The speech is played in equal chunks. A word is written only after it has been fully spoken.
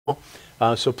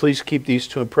So please keep these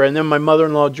two in prayer. And then my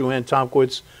mother-in-law, Joanne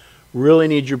Tomkowitz, really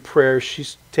needs your prayer.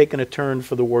 She's taken a turn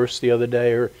for the worse the other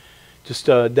day, or just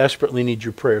desperately needs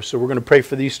your prayer. So we're going to pray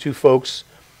for these two folks.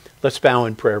 Let's bow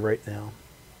in prayer right now.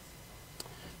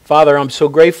 Father, I'm so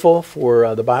grateful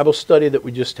for the Bible study that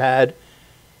we just had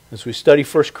as we study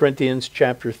 1 Corinthians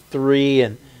chapter 3,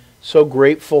 and so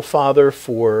grateful, Father,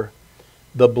 for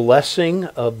the blessing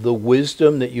of the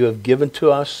wisdom that you have given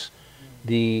to us,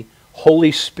 the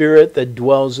Holy Spirit that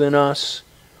dwells in us,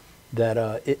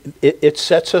 that it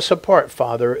sets us apart,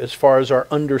 Father, as far as our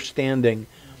understanding.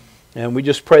 And we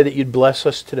just pray that you'd bless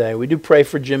us today. We do pray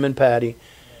for Jim and Patty,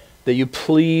 that you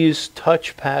please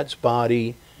touch Pat's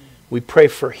body. We pray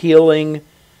for healing,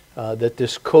 that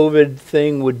this COVID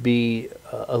thing would be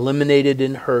eliminated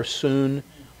in her soon.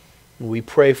 We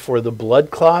pray for the blood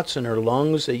clots in her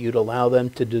lungs, that you'd allow them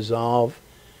to dissolve.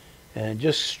 And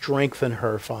just strengthen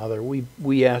her, Father.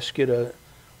 We ask you to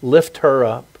lift her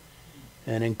up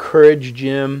and encourage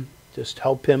Jim. Just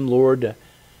help him, Lord,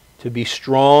 to be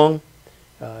strong.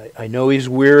 I know he's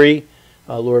weary.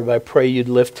 Lord, I pray you'd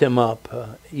lift him up.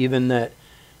 Even that,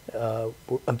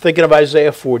 I'm thinking of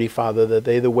Isaiah 40, Father, that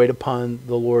they that wait upon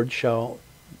the Lord shall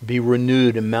be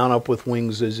renewed and mount up with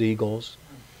wings as eagles.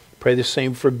 Pray the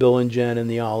same for Bill and Jen and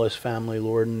the Allis family,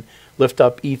 Lord, and lift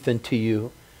up Ethan to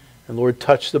you. And Lord,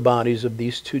 touch the bodies of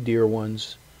these two dear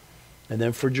ones. And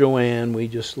then for Joanne, we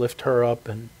just lift her up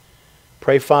and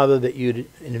pray, Father, that you'd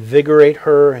invigorate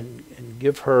her and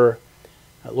give her,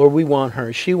 Lord, we want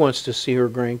her. She wants to see her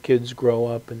grandkids grow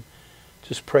up. And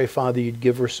just pray, Father, you'd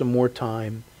give her some more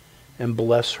time and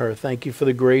bless her. Thank you for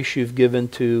the grace you've given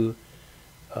to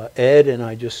Ed, and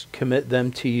I just commit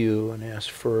them to you and ask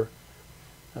for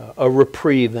a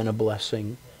reprieve and a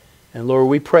blessing. And Lord,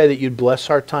 we pray that you'd bless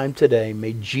our time today.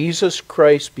 May Jesus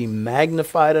Christ be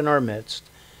magnified in our midst.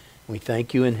 We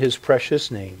thank you in his precious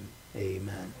name.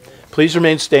 Amen. Please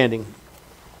remain standing.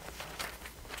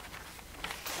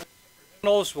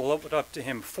 We'll open up to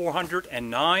hymn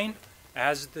 409,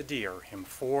 As the Deer, hymn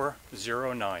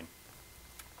 409.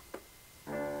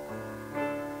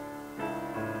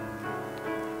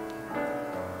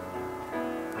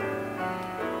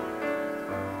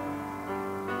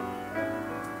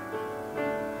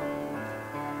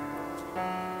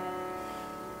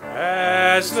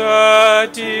 As the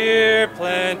deer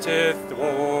planteth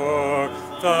o'er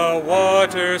the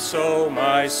water, so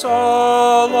my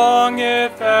soul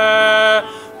longeth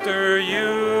after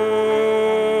you.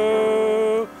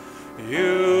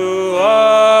 You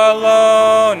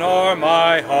alone are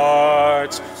my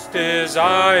heart's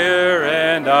desire,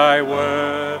 and I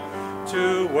would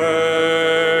to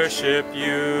worship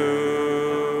you.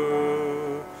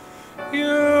 You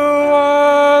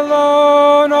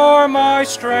alone are my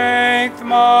strength,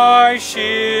 my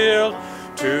shield.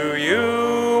 To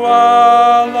you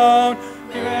alone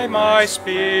may my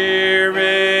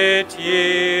spirit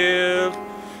yield.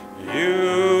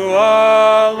 You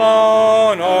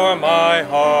alone are my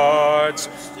heart's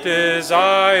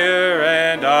desire,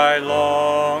 and I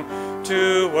long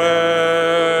to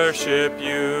worship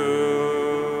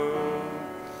you.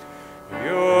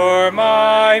 You're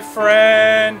my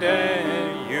friend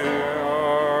and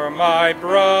you're my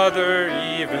brother,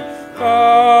 even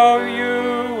though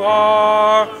you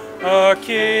are a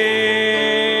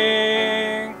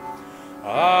king.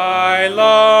 I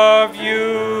love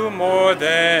you more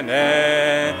than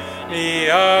any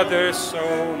other,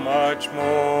 so much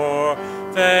more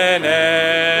than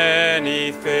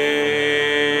anything.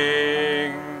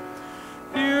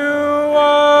 You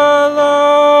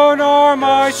alone are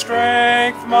my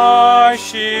strength, my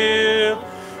shield.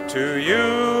 To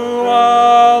you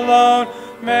alone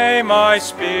may my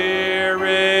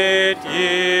spirit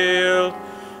yield.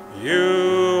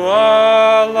 You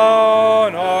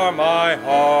alone are my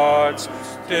heart's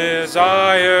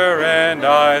desire, and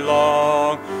I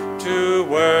long to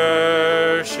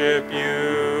worship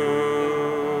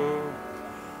you.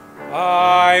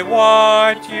 I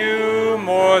want you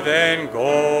more than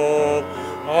gold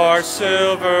or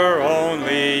silver,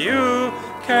 only you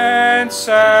can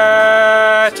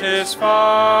satisfy.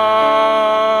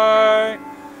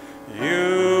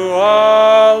 You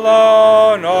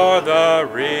alone are the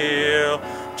real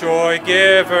joy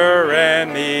giver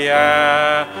and the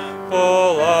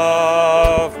apple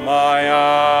of my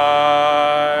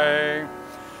eye.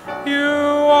 You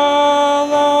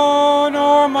alone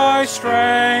are my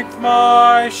strength,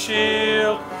 my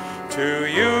shield. To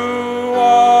you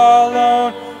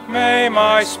alone may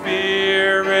my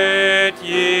spirit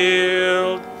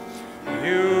yield.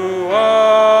 You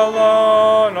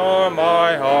alone are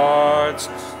my heart's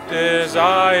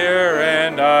desire,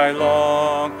 and I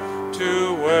long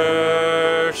to worship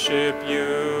worship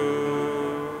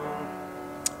you.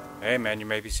 Amen. You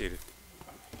may be seated.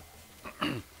 All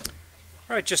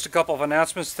right, just a couple of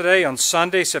announcements today. On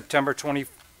Sunday, September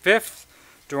 25th,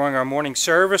 during our morning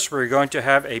service, we're going to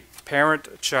have a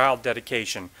parent-child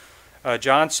dedication.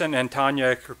 Johnson and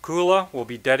Tanya Kukula will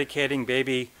be dedicating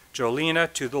baby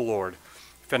Jolena to the Lord.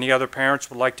 If any other parents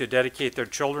would like to dedicate their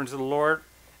children to the Lord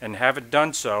and haven't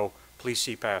done so, please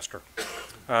see Pastor.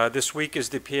 This week is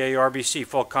the PARBC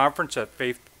Full Conference at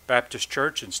Faith Baptist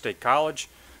Church in State College.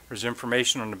 There's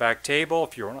information on the back table.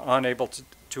 If you're unable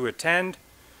to attend,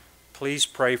 please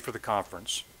pray for the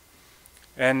conference.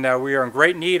 And we are in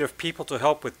great need of people to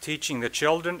help with teaching the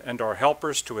children and our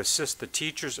helpers to assist the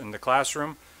teachers in the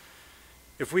classroom.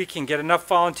 If we can get enough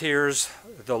volunteers,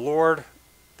 the load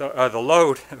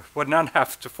would not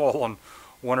have to fall on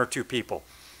one or two people.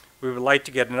 We would like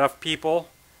to get enough people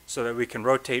so that we can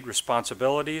rotate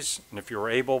responsibilities. And if you're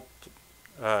able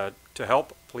to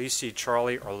help, please see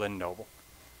Charlie or Lynn Noble.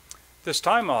 This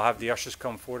time I'll have the ushers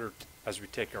come forward as we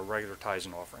take our regular tithes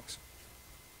and offerings.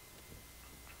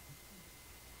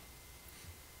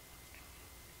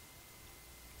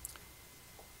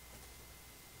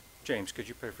 James, could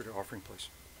you pray for the offering, please?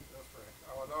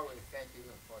 Our Lord, we thank you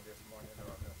for this morning,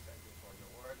 Lord. Thank you for your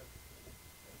word.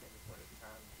 And thank you for the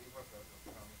time. Give us to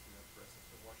come to your presence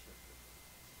to worship you.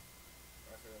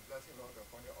 I say a blessing, Lord,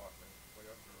 upon your offering for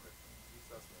your glory. In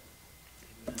Jesus'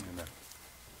 name. Amen.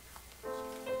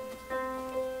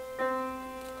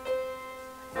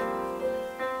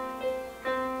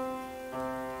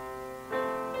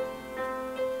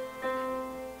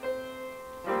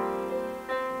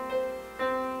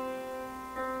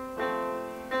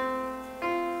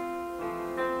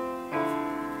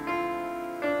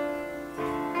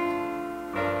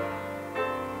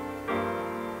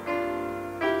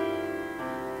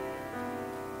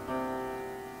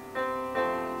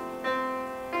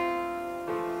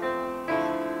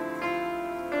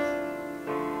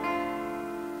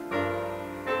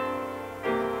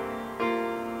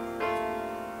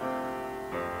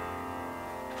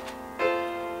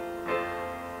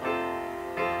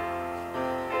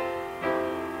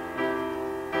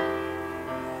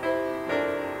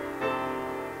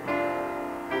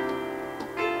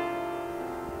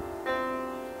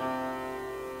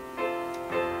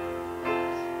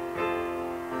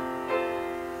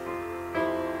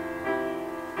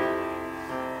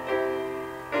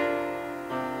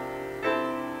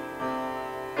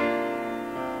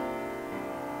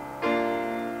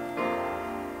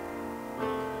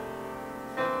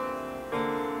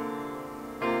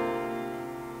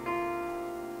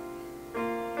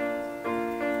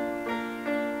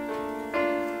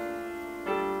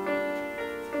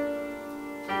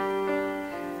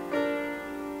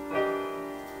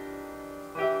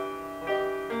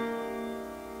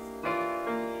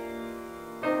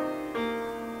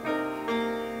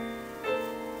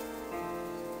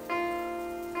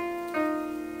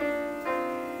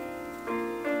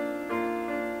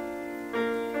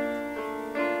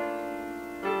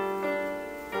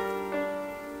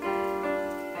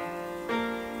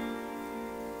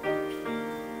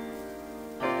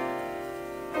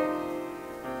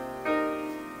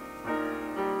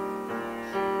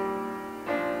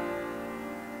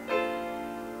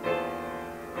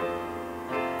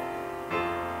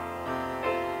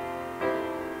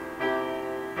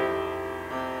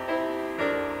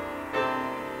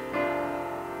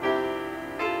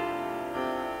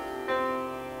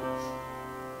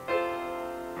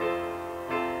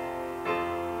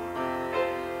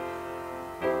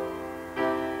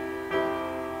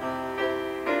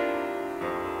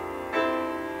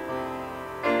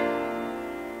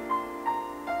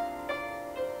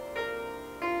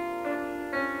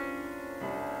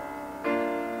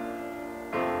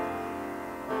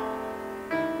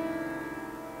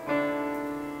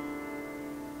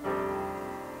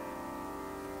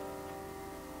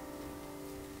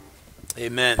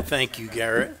 Amen. Thank you,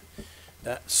 Garrett.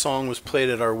 That song was played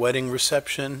at our wedding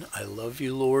reception. I love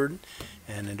you, Lord,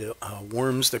 and it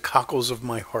warms the cockles of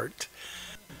my heart.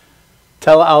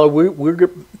 Tell Ala,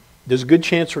 there's a good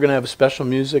chance we're going to have special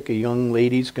music. A young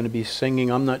lady's going to be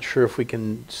singing. I'm not sure if we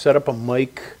can set up a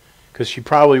mic because she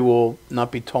probably will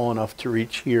not be tall enough to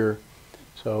reach here.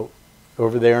 So,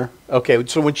 over there. Okay,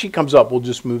 so when she comes up, we'll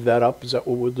just move that up. Is that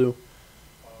what we'll do?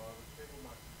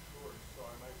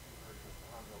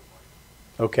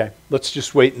 Okay, let's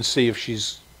just wait and see if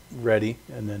she's ready,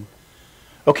 and then.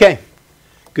 Okay,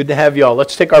 good to have y'all.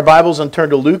 Let's take our Bibles and turn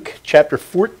to Luke chapter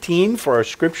 14 for our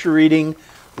scripture reading.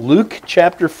 Luke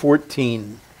chapter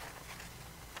 14.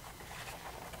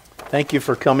 Thank you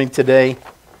for coming today.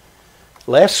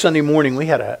 last Sunday morning we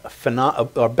had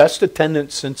our best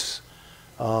attendance since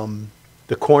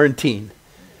the quarantine,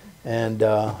 and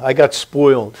I got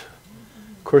spoiled.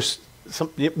 Of course,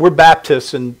 we're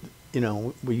Baptists, and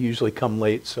we usually come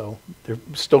late, so there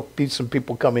still be some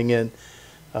people coming in.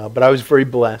 But I was very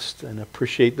blessed, and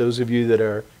appreciate those of you that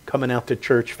are coming out to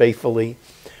church faithfully.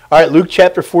 All right, Luke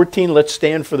chapter 14. Let's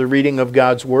stand for the reading of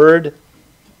God's Word.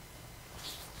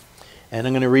 And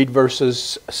I'm going to read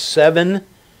verses 7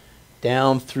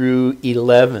 down through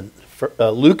 11.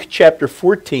 Luke chapter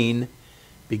 14,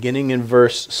 beginning in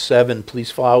verse 7.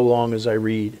 Please follow along as I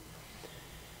read.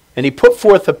 And he put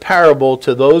forth a parable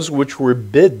to those which were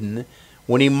bidden,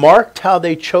 when he marked how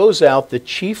they chose out the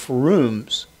chief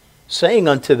rooms, saying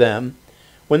unto them,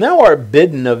 When thou art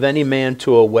bidden of any man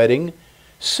to a wedding,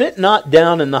 sit not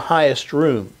down in the highest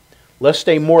room, lest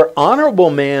a more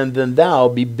honorable man than thou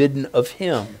be bidden of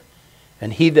him.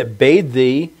 And he that bade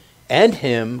thee and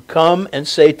him come and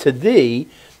say to thee,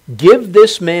 Give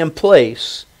this man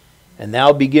place, and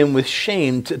thou begin with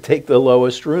shame to take the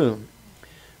lowest room.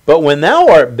 But when thou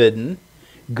art bidden,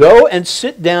 go and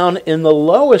sit down in the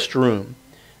lowest room,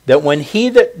 that when he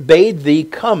that bade thee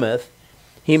cometh,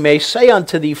 he may say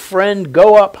unto thee, Friend,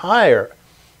 go up higher.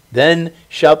 Then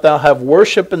shalt thou have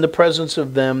worship in the presence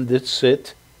of them that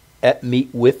sit at meat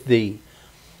with thee.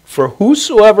 For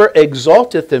whosoever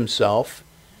exalteth himself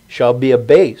shall be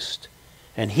abased,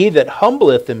 and he that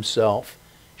humbleth himself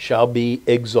shall be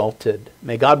exalted.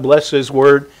 May God bless his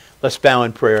word. Let's bow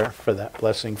in prayer for that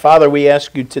blessing. Father, we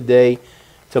ask you today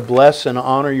to bless and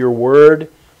honor your word.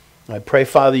 I pray,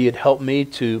 Father, you'd help me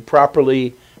to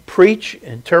properly preach,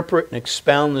 interpret, and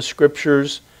expound the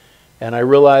Scriptures. And I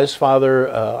realize, Father,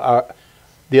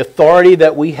 the authority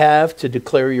that we have to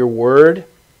declare your word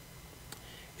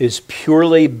is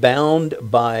purely bound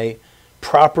by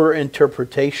proper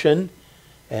interpretation,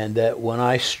 and that when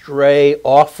I stray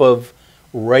off of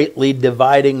rightly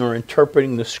dividing or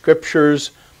interpreting the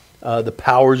Scriptures, the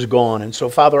power's gone. And so,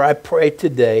 Father, I pray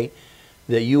today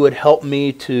that you would help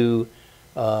me to,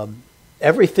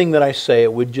 everything that I say,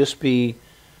 it would just be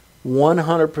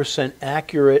 100%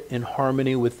 accurate in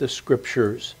harmony with the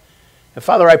Scriptures. And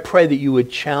Father, I pray that you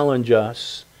would challenge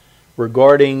us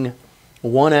regarding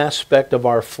one aspect of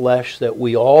our flesh that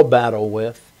we all battle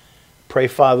with. Pray,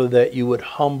 Father, that you would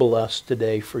humble us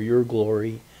today for your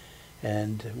glory.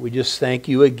 And we just thank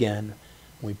you again.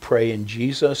 We pray in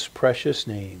Jesus' precious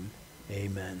name.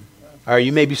 Amen. All right,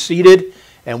 you may be seated,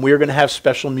 and we're going to have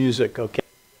special music, okay?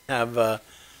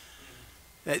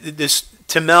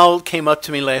 Tamel came up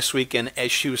to me last week, and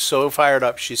as she was so fired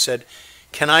up, she said,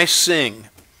 Can I sing?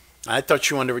 I thought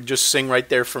she wanted to just sing right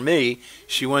there for me.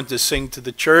 She wanted to sing to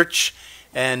the church.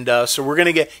 And so we're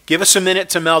going to give us a minute,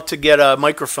 Tamel, to get a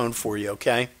microphone for you,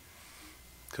 okay?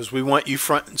 Because we want you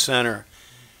front and center.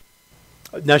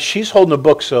 Now, she's holding a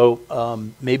book,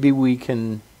 so maybe we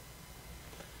can...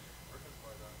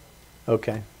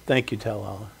 Okay. Thank you,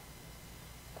 Talala.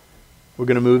 We're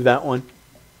going to move that one.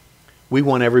 We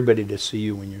want everybody to see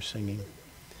you when you're singing.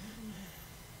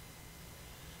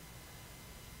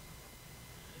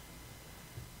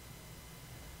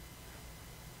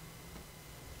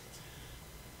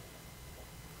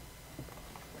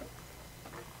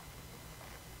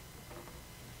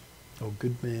 Oh,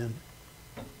 good man.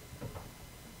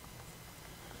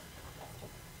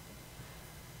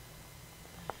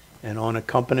 And on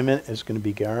accompaniment is going to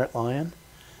be Garrett Lyon.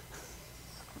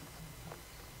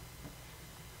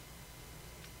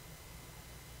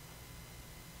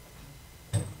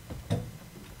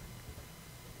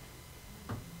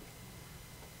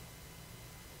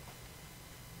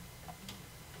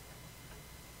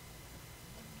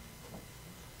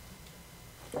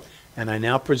 And I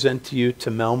now present to you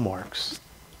Tamel Marks.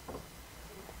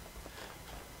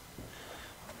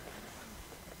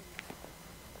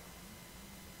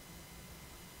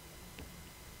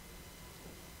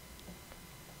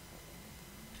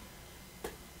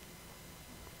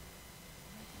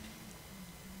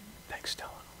 Thanks,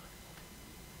 Stella.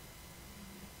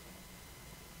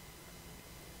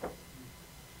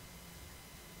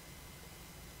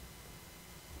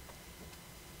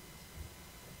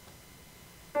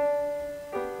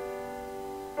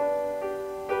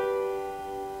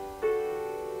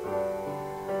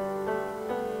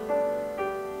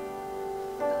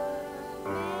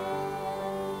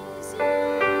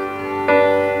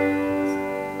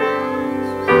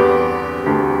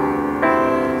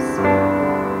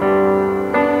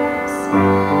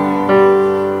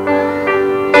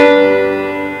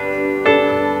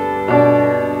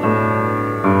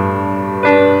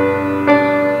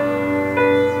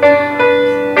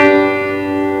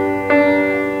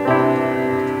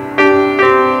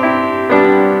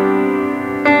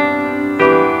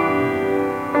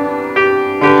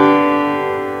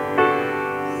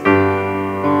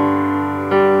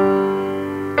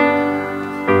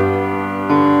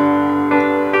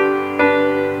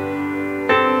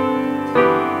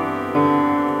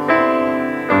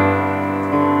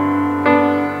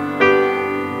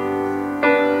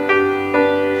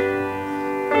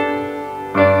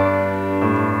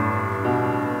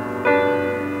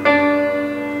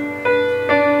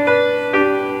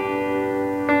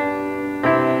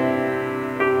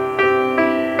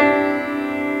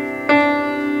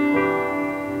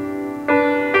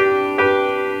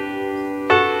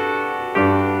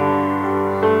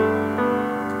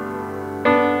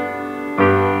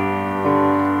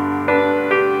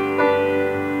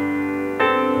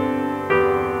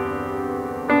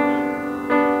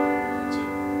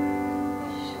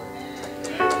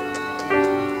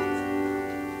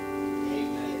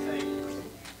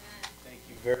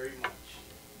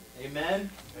 Amen?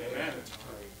 Amen.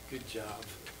 Good job.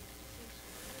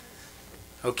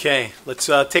 Okay, let's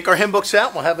take our hymn books out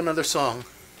and we'll have another song.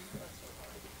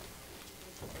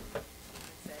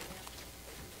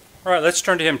 All right, let's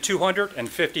turn to hymn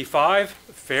 255,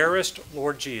 Fairest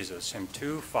Lord Jesus, hymn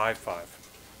 255.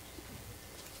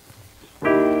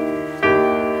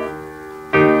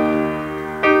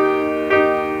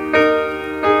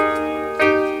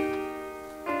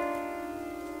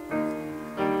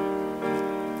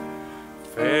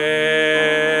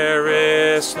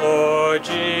 Fairest Lord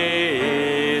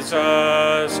Jesus,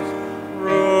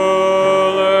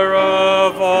 ruler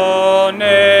of all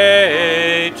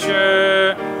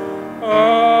nature,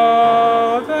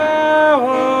 O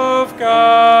thou of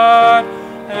God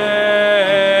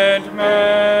and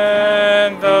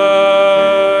man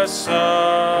the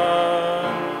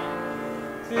Son,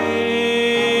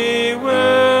 thee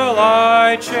will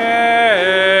I cherish,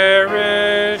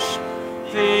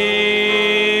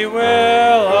 thee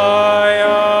will I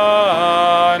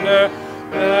honor,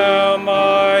 thou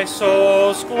my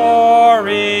soul's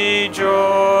glory,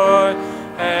 joy,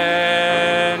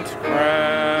 and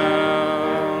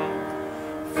crown.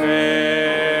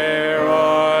 Fair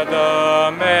are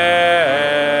the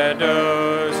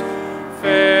meadows,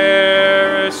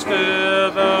 fairer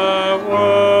still the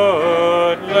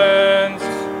woodlands,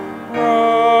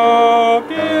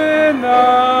 robed in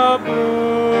the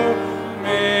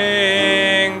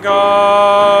blooming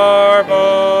garb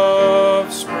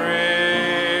of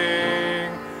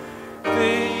spring.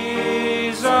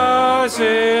 Jesus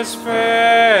is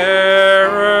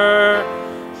fairer,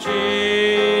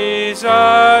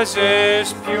 Jesus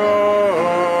is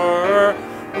pure,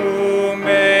 who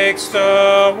makes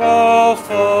the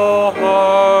woeful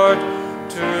heart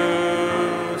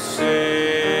to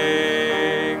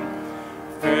sing.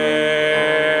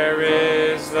 Fair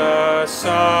is the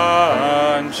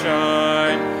sunshine,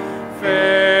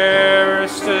 fairer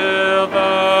still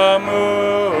the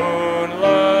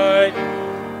moonlight,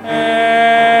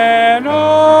 and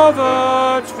all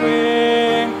the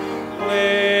twinkling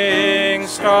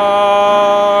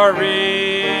starry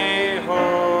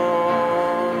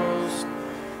host.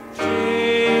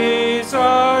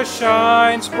 Jesus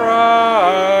shines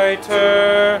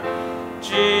brighter,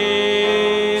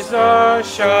 Jesus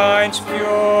shines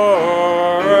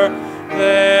purer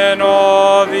than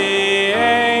all the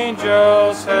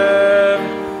angels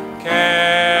heaven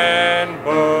can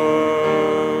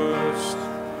boast.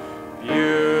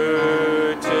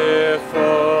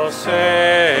 Beautiful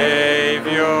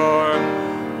Savior,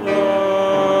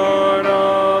 Lord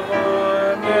of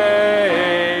our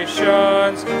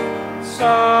nations,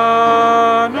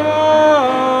 Son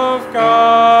of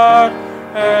God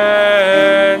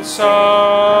and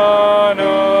Son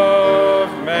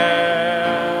of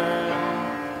man.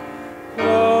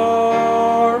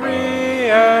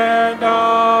 Glory and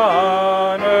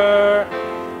honor,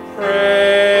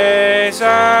 praise,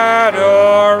 adoration,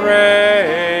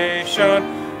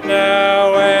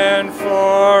 now and forevermore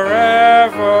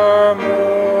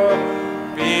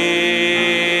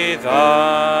be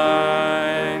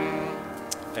thine.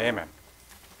 Amen.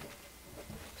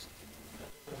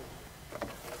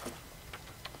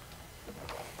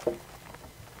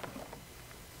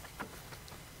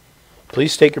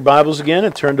 Please take your Bibles again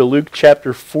and turn to Luke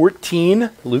chapter 14.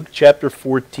 Luke chapter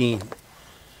 14.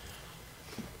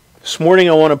 This morning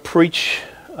I want to preach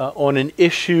on an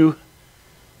issue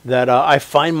that I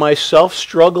find myself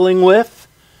struggling with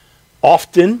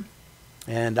often.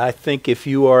 And I think if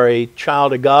you are a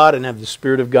child of God and have the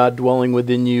Spirit of God dwelling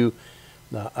within you,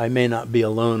 I may not be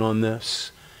alone on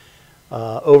this.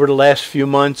 Over the last few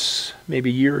months, maybe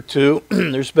a year or two,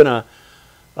 there's been a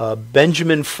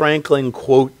Benjamin Franklin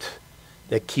quote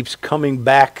that keeps coming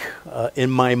back in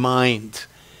my mind.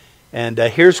 And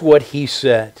here's what he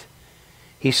said.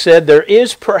 He said, "There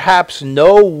is perhaps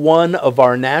no one of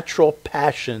our natural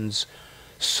passions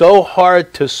so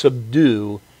hard to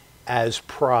subdue as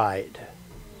pride.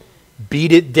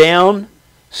 Beat it down,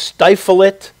 stifle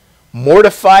it,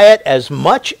 mortify it as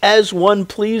much as one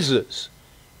pleases.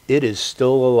 It is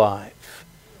still alive.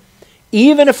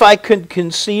 Even if I could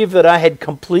conceive that I had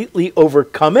completely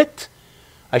overcome it,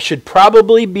 I should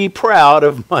probably be proud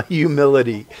of my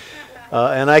humility."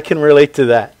 And I can relate to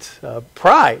that.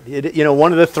 Pride,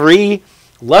 one of the three,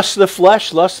 lust of the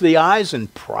flesh, lust of the eyes,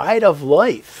 and pride of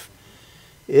life.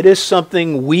 It is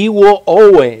something we will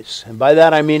always, and by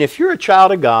that I mean if you're a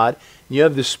child of God, and you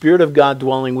have the Spirit of God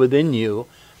dwelling within you,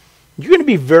 you're going to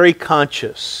be very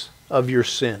conscious of your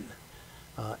sin.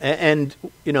 And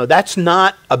that's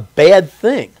not a bad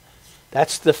thing.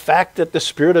 That's the fact that the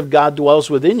Spirit of God dwells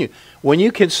within you. When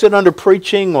you can sit under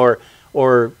preaching or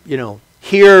or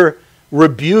hear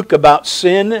rebuke about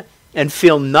sin and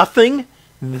feel nothing,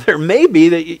 there may be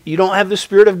that you don't have the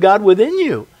Spirit of God within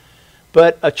you.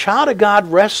 But a child of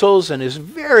God wrestles and is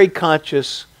very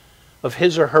conscious of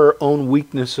his or her own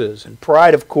weaknesses. And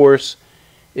pride, of course,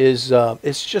 is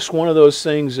it's just one of those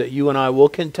things that you and I will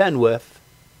contend with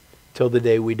till the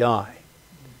day we die.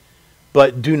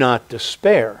 But do not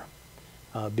despair,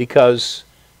 because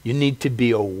you need to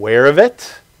be aware of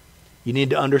it. You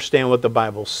need to understand what the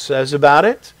Bible says about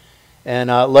it. And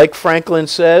like Franklin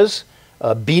says,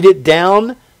 beat it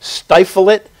down, stifle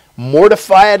it,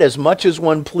 mortify it as much as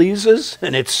one pleases,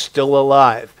 and it's still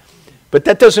alive. But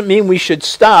that doesn't mean we should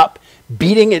stop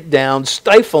beating it down,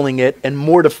 stifling it, and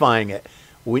mortifying it.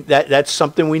 That's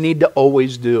something we need to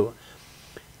always do.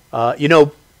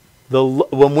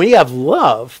 When we have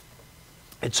love,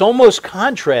 it's almost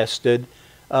contrasted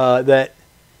that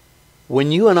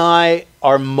when you and I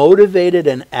are motivated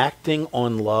and acting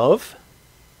on love,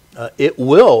 it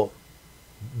will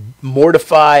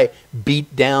mortify,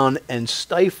 beat down, and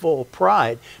stifle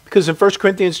pride. Because in 1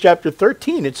 Corinthians chapter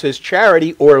 13, it says,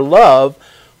 charity or love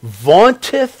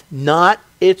vaunteth not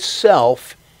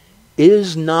itself,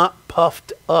 is not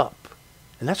puffed up.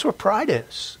 And that's what pride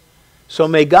is. So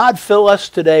may God fill us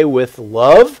today with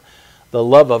love, the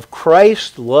love of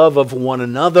Christ, love of one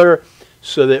another,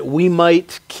 so that we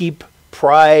might keep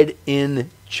pride in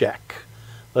check.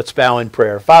 Let's bow in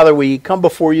prayer. Father, we come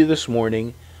before you this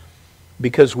morning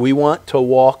because we want to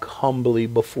walk humbly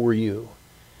before you.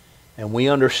 And we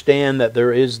understand that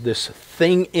there is this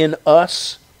thing in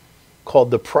us called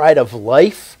the pride of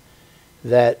life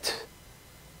that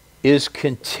is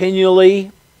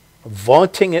continually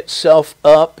vaunting itself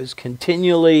up, is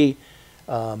continually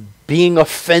being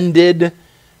offended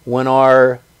when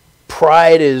our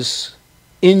pride is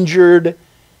injured.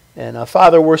 And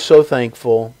Father, we're so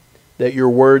thankful that your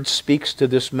word speaks to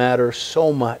this matter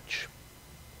so much.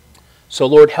 So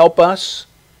Lord, help us,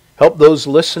 help those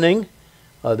listening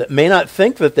that may not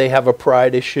think that they have a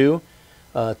pride issue,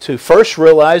 to first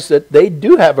realize that they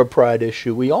do have a pride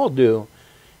issue. We all do.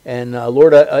 And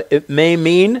Lord, it may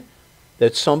mean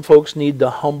that some folks need to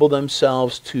humble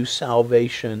themselves to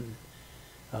salvation.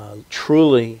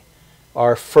 Truly,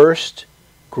 our first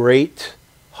great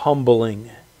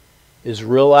humbling is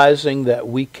realizing that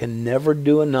we can never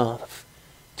do enough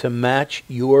to match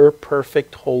your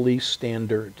perfect holy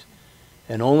standard.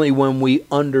 And only when we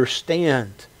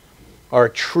understand our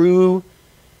true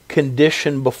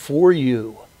condition before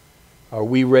you are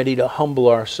we ready to humble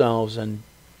ourselves and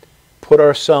put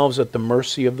ourselves at the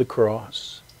mercy of the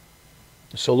cross.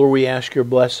 So Lord, we ask your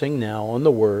blessing now on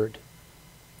the word.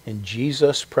 In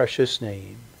Jesus' precious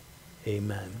name,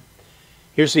 amen.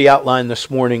 Here's the outline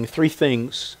this morning. 3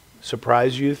 things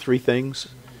surprise you, 3 things.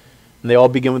 And they all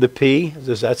begin with a P.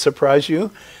 Does that surprise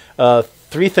you?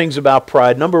 3 things about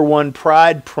pride. Number 1,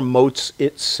 pride promotes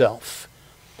itself.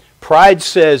 Pride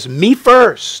says, me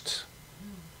first.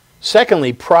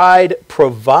 Secondly, pride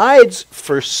provides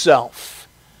for self.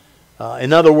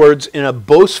 In other words, in a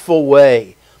boastful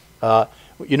way. The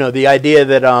idea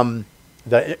that,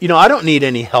 I don't need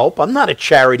any help. I'm not a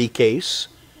charity case.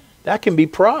 That can be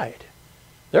pride.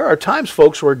 There are times,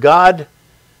 folks, where God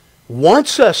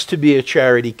wants us to be a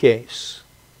charity case.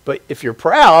 But if you're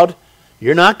proud,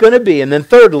 you're not going to be. And then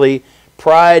thirdly,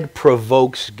 pride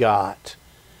provokes God.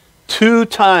 2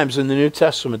 times in the New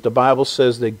Testament, the Bible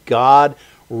says that God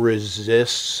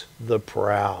resists the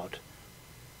proud.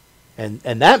 And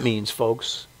that means,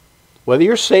 folks, whether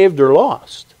you're saved or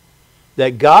lost,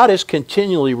 that God is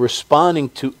continually responding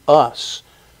to us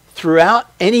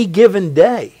throughout any given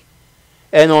day.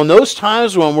 And on those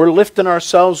times when we're lifting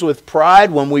ourselves with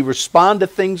pride, when we respond to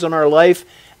things in our life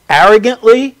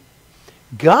arrogantly,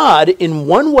 God, in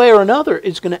one way or another,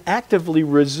 is going to actively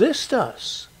resist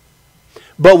us.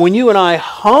 But when you and I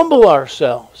humble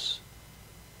ourselves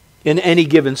in any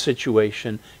given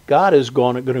situation, God is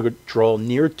going to draw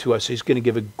near to us. He's going to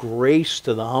give a grace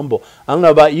to the humble. I don't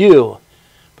know about you,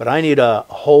 but I need a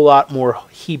whole lot more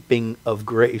heaping of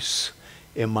grace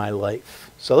in my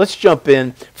life. So let's jump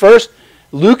in. First,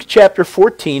 Luke chapter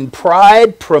 14,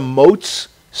 pride promotes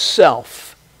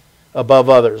self above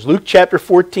others. Luke chapter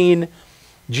 14,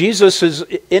 Jesus is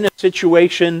in a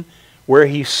situation where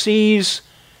he sees,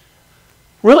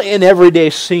 really an everyday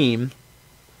scene,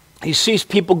 he sees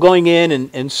people going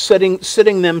in and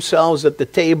sitting themselves at the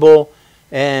table,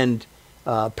 and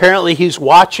apparently he's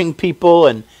watching people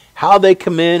and how they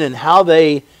come in and how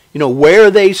they, where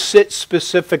they sit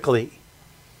specifically.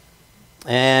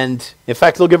 And in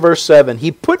fact, look at verse 7.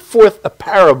 He put forth a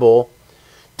parable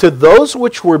to those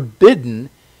which were bidden,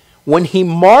 when he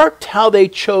marked how they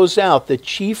chose out the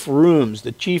chief rooms,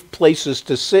 the chief places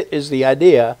to sit is the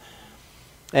idea.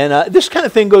 And this kind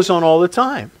of thing goes on all the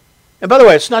time. And by the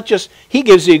way, it's not just, he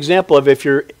gives the example of if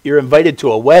you're invited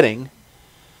to a wedding.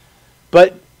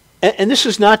 But, and this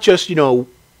is not just,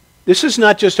 this is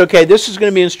not just, okay, this is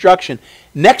going to be instruction.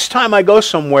 Next time I go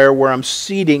somewhere where I'm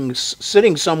sitting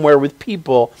somewhere with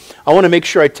people, I want to make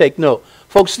sure I take note.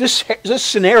 Folks, this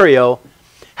scenario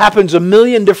happens a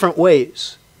million different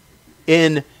ways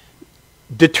in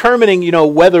determining,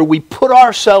 whether we put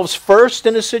ourselves first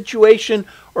in a situation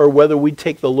or whether we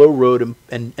take the low road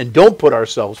and don't put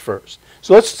ourselves first.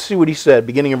 So let's see what he said,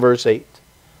 beginning in verse 8.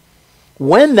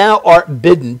 When thou art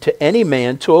bidden to any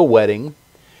man to a wedding,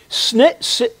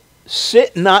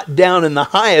 sit not down in the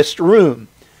highest room,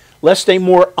 lest a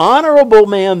more honorable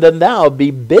man than thou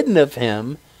be bidden of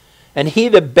him, and he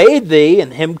that bade thee,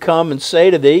 and him come and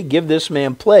say to thee, give this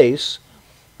man place,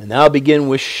 and thou begin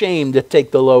with shame to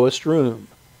take the lowest room.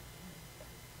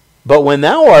 But when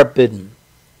thou art bidden,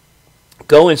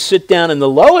 go and sit down in the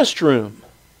lowest room.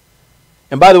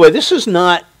 And by the way, this is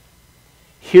not,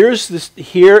 here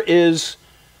is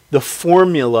the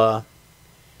formula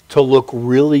to look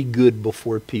really good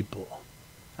before people.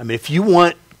 I mean, if you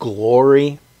want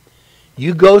glory,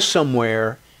 you go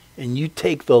somewhere and you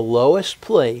take the lowest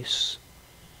place,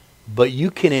 but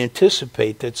you can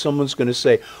anticipate that someone's going to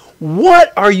say,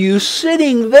 what are you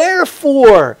sitting there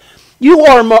for? You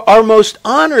are our most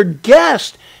honored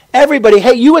guest. Everybody,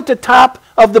 hey, you at the top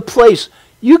of the place,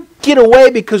 you get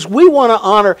away because we want to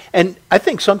honor. And I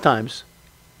think sometimes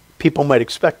people might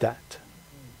expect that.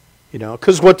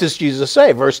 Because what does Jesus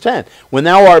say? Verse 10, when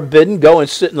thou art bidden, go and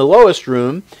sit in the lowest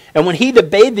room. And when he that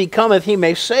bade thee cometh, he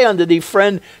may say unto thee,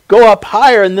 friend, go up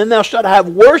higher, and then thou shalt have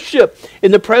worship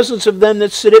in the presence of them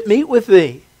that sit at meat with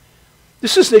thee.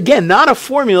 This is, again, not a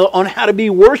formula on how to be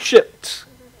worshipped.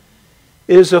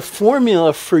 It is a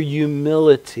formula for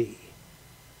humility.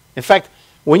 In fact,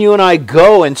 when you and I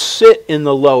go and sit in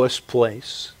the lowest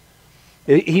place,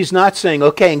 he's not saying,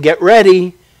 okay, and get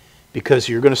ready, because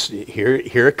you're going to see, here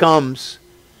it comes.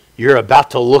 You're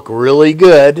about to look really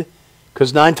good,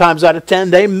 because 9 times out of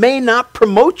 10, they may not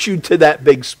promote you to that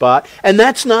big spot, and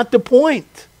that's not the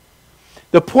point.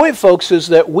 The point, folks, is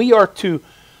that we are to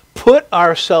put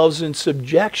ourselves in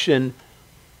subjection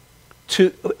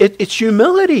to, it's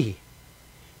humility.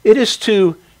 It is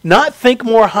to not think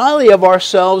more highly of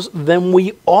ourselves than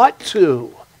we ought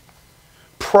to.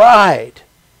 Pride.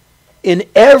 In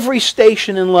every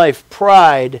station in life,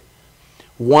 pride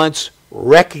wants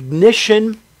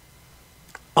recognition,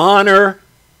 honor,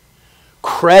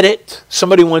 credit.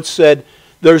 Somebody once said,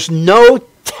 there's no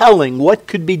telling what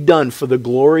could be done for the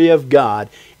glory of God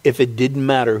if it didn't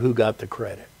matter who got the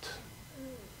credit.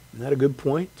 Isn't that a good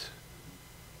point?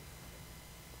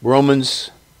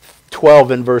 Romans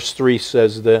 12 and verse 3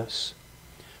 says this,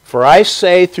 for I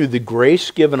say through the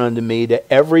grace given unto me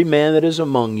to every man that is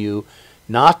among you,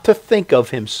 not to think of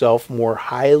himself more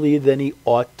highly than he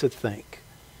ought to think,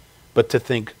 but to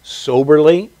think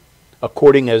soberly,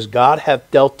 according as God hath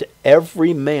dealt to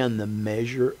every man the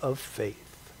measure of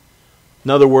faith.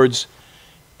 In other words,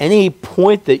 any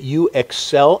point that you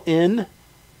excel in,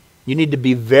 you need to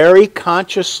be very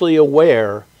consciously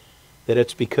aware that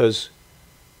it's because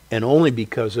and only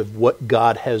because of what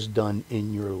God has done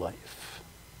in your life.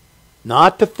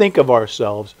 Not to think of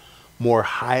ourselves more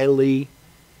highly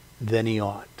than he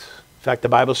ought. In fact, the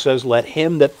Bible says, let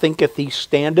him that thinketh he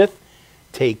standeth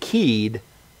take heed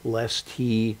lest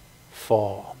he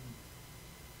fall.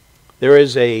 There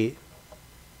is a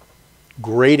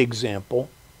great example,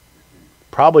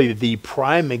 probably the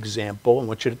prime example. I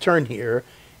want you to turn here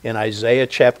in Isaiah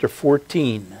chapter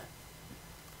 14.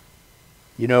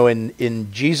 In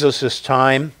Jesus'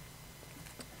 time,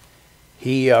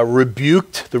 he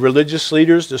rebuked the religious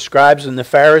leaders, the scribes and the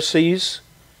Pharisees,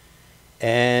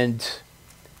 and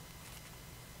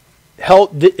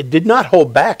did not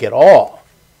hold back at all.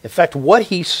 In fact, what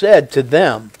he said to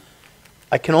them,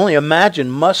 I can only imagine,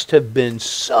 must have been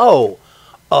so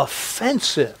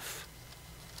offensive,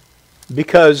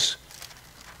 because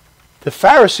the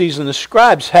Pharisees and the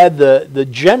scribes had the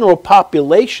general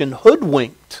population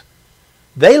hoodwinked.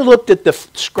 They looked at the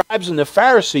scribes and the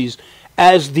Pharisees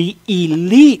as the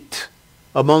elite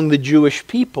among the Jewish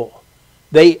people.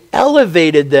 They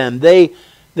elevated them. They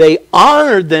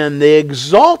honored them. They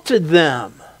exalted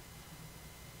them.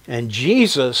 And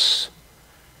Jesus,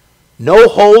 no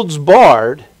holds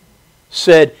barred,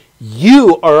 said,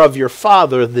 you are of your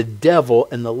father, the devil,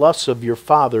 and the lusts of your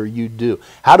father you do.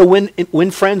 How to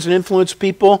win friends and influence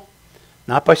people?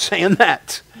 Not by saying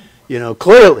that,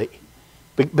 clearly.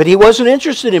 But he wasn't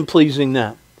interested in pleasing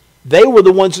them. They were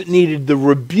the ones that needed the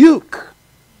rebuke.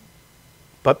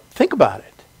 But think about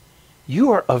it.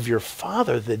 You are of your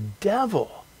father, the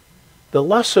devil. The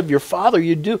lusts of your father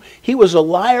you do. He was a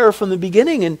liar from the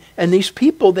beginning, and these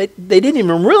people, they didn't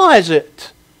even realize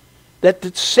it.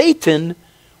 That Satan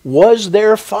was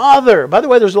their father. By the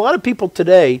way, there's a lot of people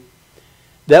today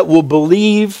that will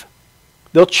believe,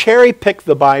 they'll cherry pick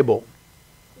the Bible.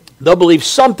 They'll believe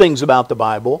some things about the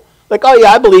Bible. Like, oh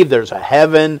yeah, I believe there's a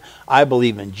heaven. I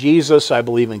believe in Jesus. I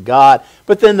believe in God.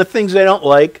 But then the things they don't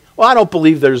like, well, I don't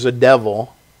believe there's a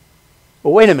devil.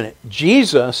 Well, wait a minute.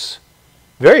 Jesus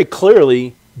very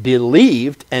clearly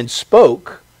believed and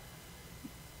spoke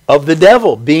of the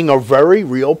devil being a very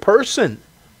real person.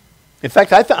 In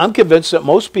fact, I'm convinced that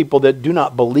most people that do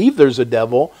not believe there's a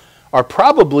devil are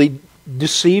probably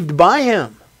deceived by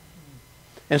him.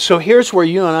 And so here's where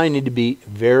you and I need to be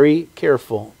very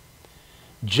careful.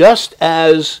 Just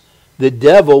as the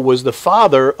devil was the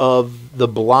father of the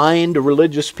blind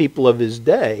religious people of his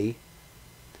day,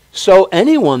 so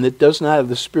anyone that does not have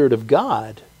the Spirit of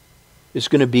God is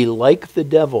going to be like the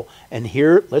devil. And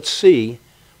here, let's see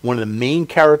one of the main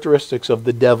characteristics of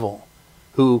the devil,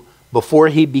 who before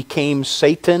he became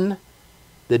Satan,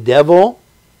 the devil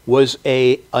was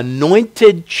an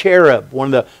anointed cherub,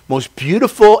 one of the most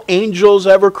beautiful angels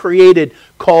ever created,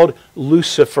 called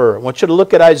Lucifer. I want you to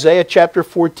look at Isaiah chapter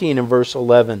 14 and verse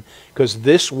 11, because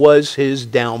this was his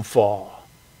downfall.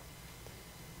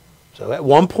 So at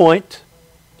one point,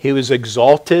 he was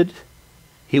exalted.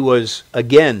 He was,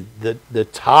 again, the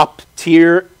top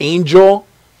tier angel.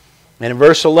 And in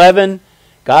verse 11,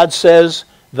 God says,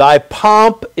 "Thy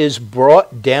pomp is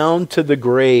brought down to the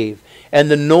grave, and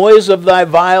the noise of thy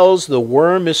vials, the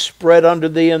worm is spread under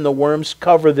thee, and the worms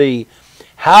cover thee.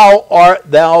 How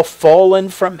art thou fallen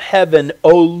from heaven,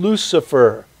 O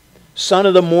Lucifer, son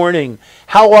of the morning?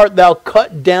 How art thou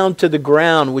cut down to the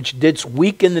ground, which didst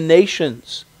weaken the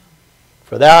nations?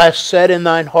 For thou hast said in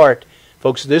thine heart,"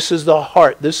 folks, this is the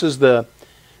heart, this is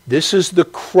the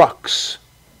crux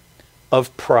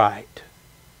of pride.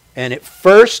 And it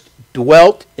first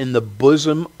dwelt in the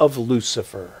bosom of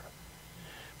Lucifer.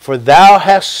 "For thou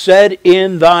hast said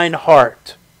in thine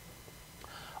heart,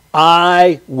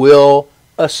 I will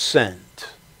ascend.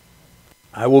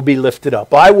 I will be lifted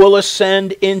up. I will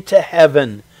ascend into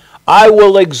heaven. I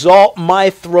will exalt my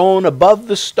throne above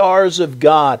the stars of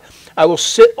God. I will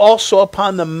sit also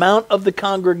upon the mount of the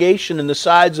congregation in the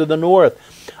sides of the north.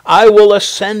 I will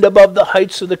ascend above the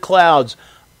heights of the clouds.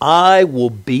 I will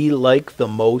be like the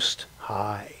Most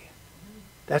High."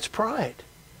 That's pride.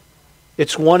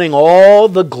 It's wanting all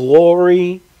the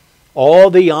glory, all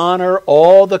the honor,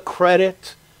 all the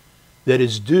credit that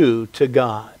is due to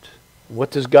God. What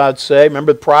does God say?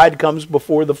 Remember, pride comes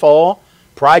before the fall.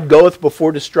 Pride goeth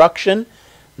before destruction. And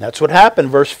that's what happened.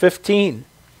 Verse 15.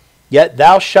 "Yet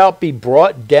thou shalt be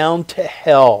brought down to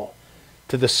hell,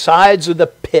 to the sides of the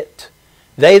pit.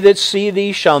 They that see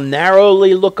thee shall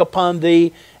narrowly look upon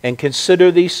thee, and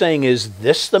consider thee, saying, Is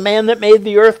this the man that made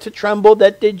the earth to tremble,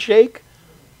 that did shake?"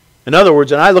 In other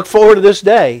words, and I look forward to this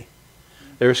day,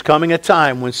 there's coming a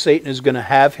time when Satan is going to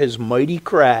have his mighty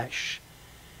crash,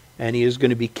 and he is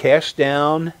going to be cast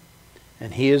down,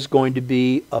 and he is going to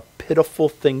be a pitiful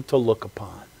thing to look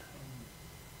upon.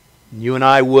 And you and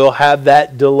I will have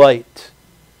that delight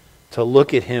to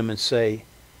look at him and say,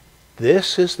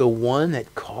 "This is the one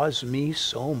that caused me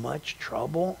so much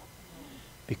trouble,"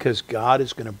 because God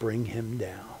is going to bring him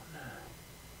down.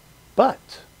 But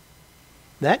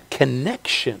that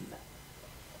connection,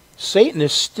 Satan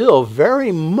is still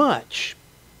very much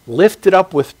lifted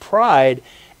up with pride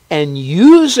and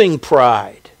using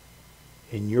pride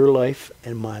in your life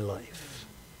and my life.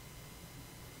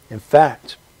 In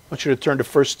fact, I want you to turn to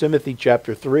 1 Timothy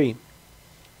chapter 3.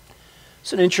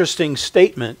 It's an interesting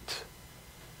statement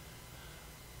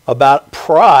about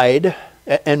pride,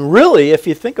 and really, if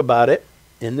you think about it,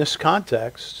 in this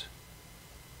context,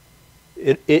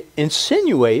 it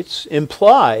insinuates,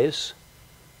 implies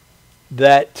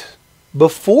that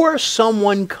before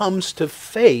someone comes to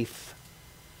faith,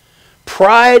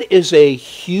 pride is a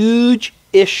huge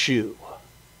issue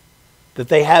that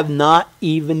they have not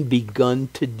even begun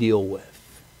to deal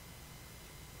with.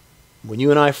 When you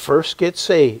and I first get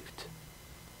saved,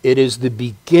 it is the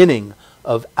beginning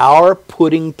of our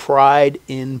putting pride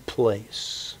in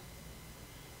place.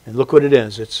 And look what it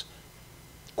is. It's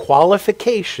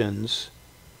qualifications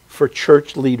for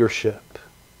church leadership.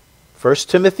 1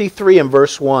 Timothy 3 and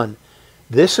verse 1.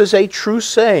 "This is a true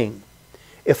saying.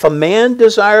 If a man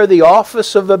desire the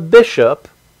office of a bishop,"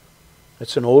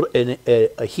 that's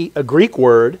a Greek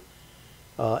word.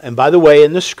 And by the way,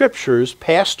 in the scriptures,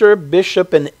 pastor,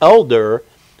 bishop, and elder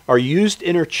are used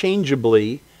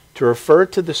interchangeably to refer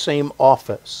to the same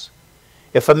office.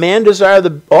 If a man desire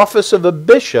the office of a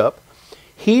bishop,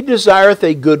 he desireth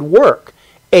a good work.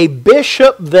 A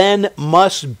bishop then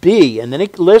must be, and then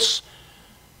it lists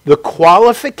the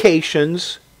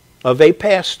qualifications of a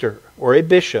pastor or a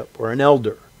bishop or an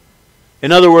elder.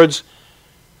 In other words,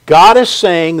 God is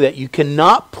saying that you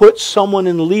cannot put someone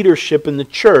in leadership in the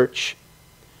church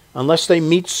unless they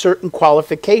meet certain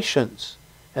qualifications.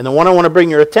 And the one I want to bring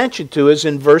your attention to is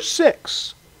in verse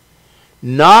 6.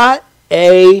 Not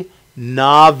a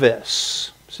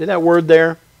novice. See that word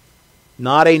there?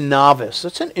 Not a novice.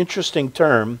 That's an interesting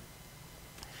term.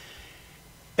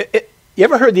 You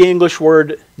ever heard the English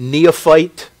word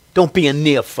neophyte? Don't be a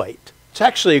neophyte. It's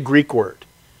actually a Greek word.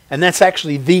 And that's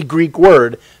actually the Greek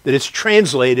word that is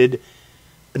translated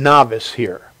novice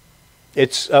here.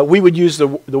 It's we would use the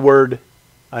word,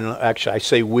 I don't know, actually I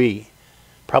say we,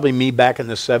 probably me back in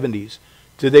the 70s.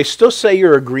 Do they still say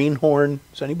you're a greenhorn?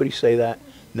 Does anybody say that?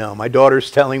 No, my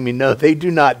daughter's telling me no, they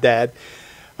do not, Dad.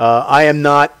 I am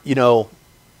not,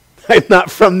 I'm not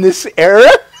from this era.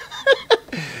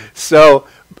 So,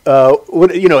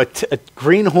 a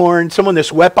greenhorn, someone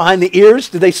that's wet behind the ears,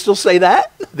 do they still say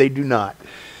that? They do not.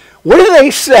 What do they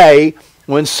say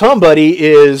when somebody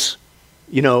is,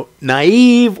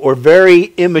 naive or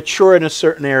very immature in a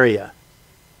certain area?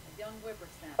 A young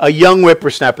whippersnapper. A young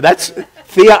whippersnapper. That's,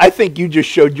 Thea, I think you just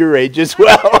showed your age as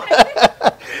well.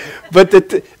 But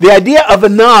the idea of a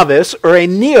novice or a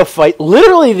neophyte,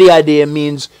 literally the idea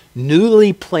means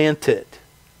newly planted.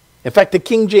 In fact, the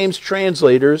King James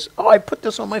translators, I put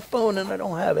this on my phone and I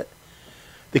don't have it.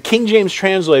 The King James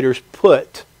translators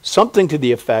put something to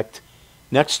the effect,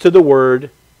 next to the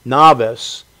word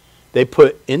novice, they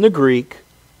put in the Greek,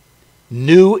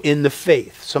 new in the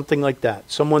faith, something like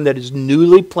that. Someone that is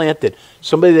newly planted,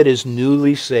 somebody that is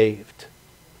newly saved.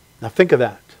 Now think of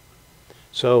that.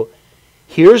 So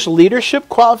here's leadership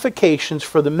qualifications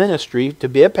for the ministry to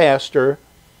be a pastor,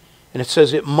 and it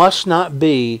says it must not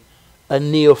be a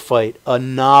neophyte, a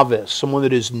novice, someone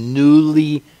that is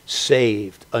newly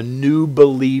saved, a new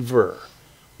believer.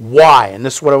 Why? And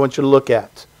this is what I want you to look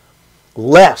at.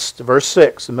 Lest, verse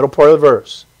 6, the middle part of the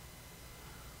verse.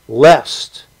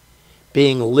 Lest,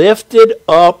 being lifted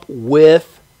up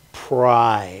with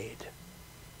pride.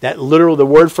 The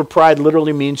word for pride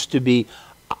literally means to be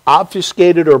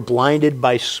obfuscated or blinded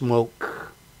by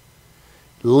smoke.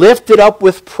 Lifted up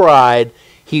with pride,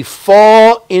 he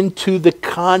fall into the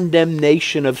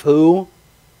condemnation of who?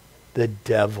 The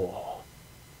devil.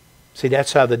 See,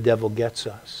 that's how the devil gets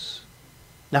us.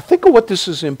 Now think of what this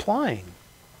is implying.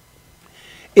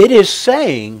 It is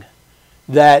saying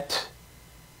that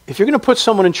if you're going to put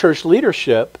someone in church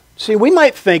leadership, see, we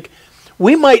might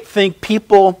think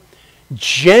people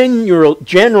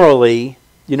generally,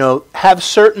 have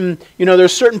certain,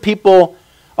 there's certain people,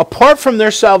 apart from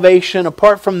their salvation,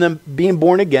 apart from them being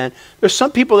born again, there's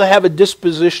some people that have a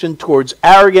disposition towards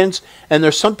arrogance, and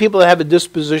there's some people that have a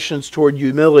disposition toward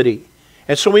humility.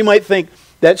 And so we might think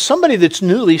that somebody that's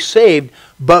newly saved,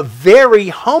 but very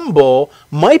humble,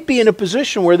 might be in a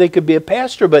position where they could be a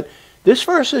pastor, but this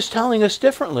verse is telling us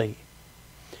differently.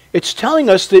 It's telling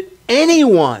us that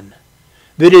anyone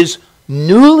that is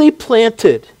newly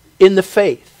planted in the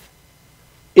faith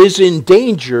is in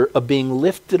danger of being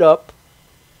lifted up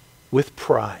with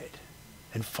pride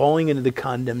and falling into the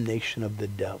condemnation of the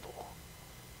devil.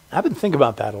 I've been thinking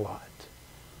about that a lot.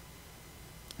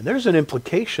 And there's an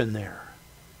implication there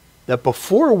that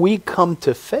before we come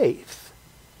to faith,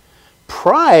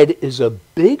 pride is a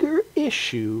bigger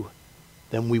issue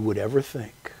than we would ever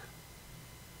think.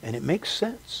 And it makes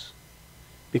sense.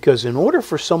 Because in order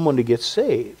for someone to get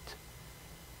saved,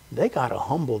 they got to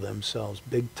humble themselves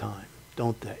big time,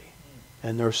 don't they?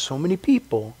 And there are so many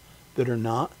people that are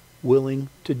not willing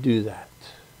to do that.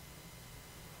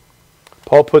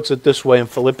 Paul puts it this way in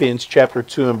Philippians chapter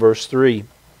 2 and verse 3. In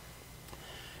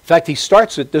fact, he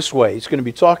starts it this way. He's going to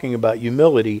be talking about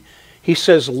humility. He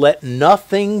says, let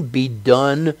nothing be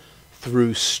done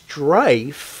through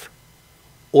strife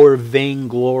or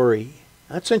vainglory.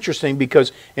 That's interesting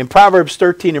because in Proverbs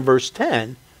 13 and verse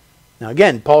 10, now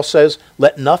again, Paul says,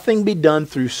 let nothing be done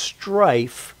through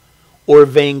strife or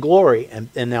vainglory. And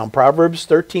now in Proverbs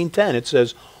 13:10 it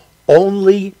says,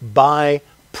 only by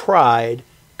pride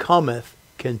cometh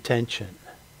contention.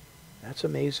 That's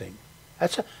amazing.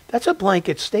 That's a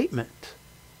blanket statement.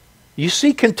 You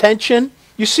see contention?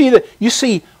 You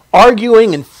see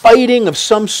arguing and fighting of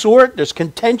some sort? There's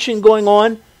contention going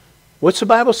on. What's the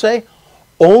Bible say?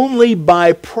 Only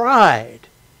by pride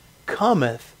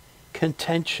cometh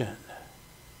contention.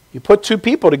 You put two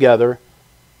people together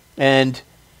and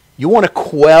you want to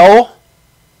quell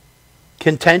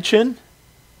contention,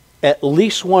 at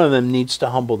least one of them needs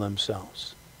to humble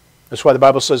themselves. That's why the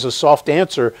Bible says a soft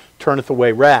answer turneth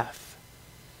away wrath.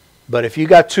 But if you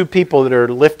got two people that are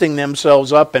lifting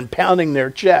themselves up and pounding their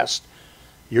chest,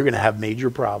 you're going to have major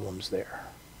problems there.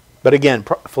 But again,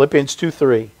 Philippians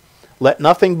 2:3, let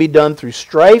nothing be done through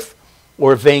strife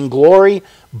or vainglory,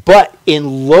 but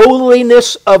in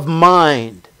lowliness of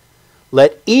mind,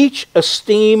 let each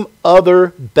esteem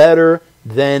other better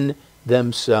than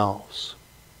themselves.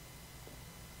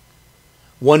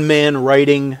 One man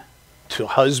writing to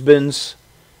husbands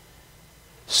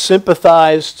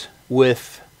sympathized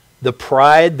with the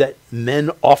pride that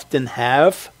men often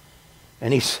have,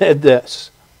 and he said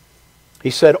this. He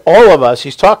said, all of us,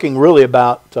 he's talking really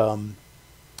about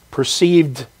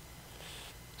perceived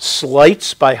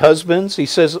slights by husbands. He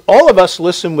says, all of us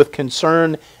listen with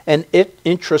concern and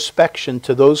introspection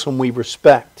to those whom we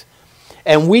respect.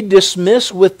 And we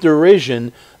dismiss with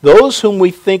derision those whom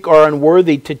we think are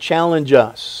unworthy to challenge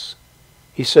us.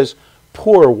 He says,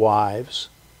 poor wives.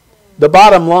 The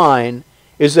bottom line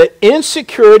is that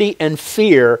insecurity and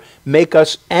fear make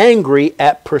us angry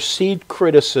at perceived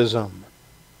criticism.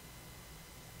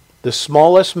 The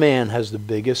smallest man has the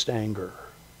biggest anger.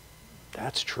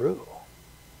 That's true.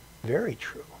 Very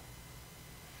true.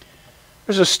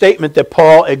 There's a statement that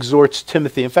Paul exhorts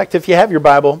Timothy. In fact, if you have your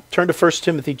Bible, turn to 1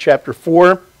 Timothy chapter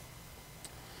 4.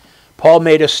 Paul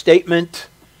made a statement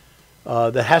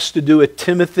that has to do with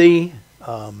Timothy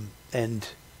and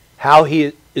how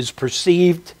he is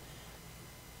perceived.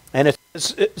 And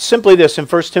it's simply this. In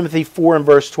 1 Timothy 4 and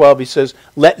verse 12, he says,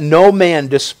 let no man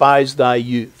despise thy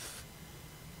youth.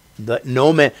 Let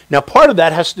no man. Now, part of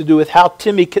that has to do with how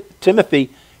Timothy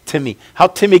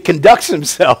conducts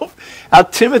himself. How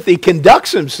Timothy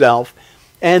conducts himself.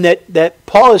 And that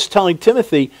Paul is telling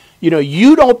Timothy,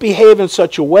 you don't behave in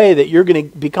such a way that you're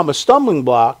going to become a stumbling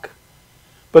block.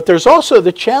 But there's also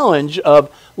the challenge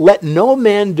of let no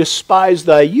man despise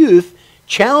thy youth,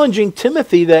 challenging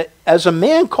Timothy that as a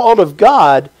man called of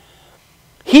God,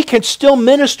 he can still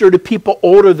minister to people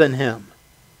older than him.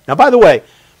 Now, by the way,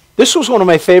 this was one of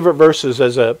my favorite verses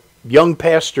as a young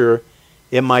pastor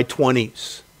in my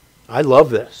 20s. I love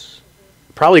this.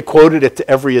 Probably quoted it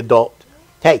to every adult.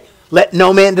 Hey, let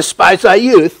no man despise thy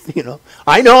youth.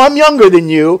 I know I'm younger than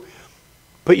you.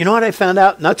 But you know what I found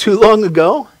out not too long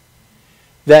ago?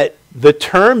 That the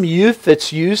term youth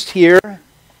that's used here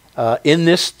in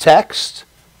this text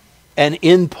and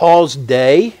in Paul's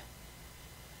day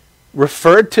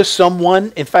referred to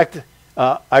someone. In fact,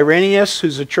 Irenaeus,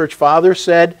 who's a church father,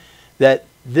 said that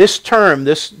this term,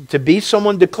 to be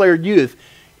someone declared youth,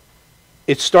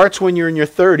 it starts when you're in your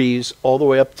 30s all the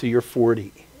way up to your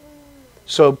 40.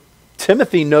 So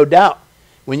Timothy, no doubt,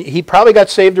 when he probably got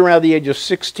saved around the age of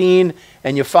 16,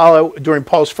 and you follow during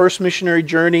Paul's first missionary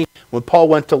journey, when Paul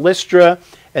went to Lystra,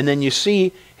 and then you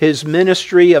see his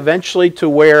ministry eventually to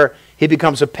where he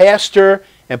becomes a pastor,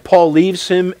 and Paul leaves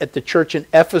him at the church in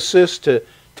Ephesus to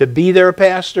be their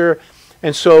pastor.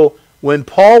 And so when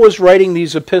Paul was writing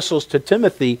these epistles to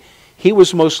Timothy, he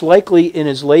was most likely in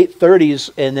his late 30s,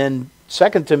 and then 2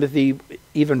 Timothy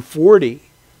even 40.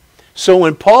 So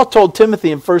when Paul told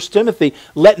Timothy in 1 Timothy,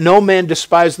 let no man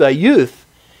despise thy youth,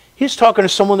 he's talking to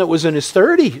someone that was in his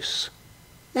 30s. Isn't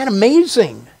that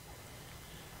amazing?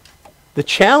 The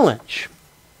challenge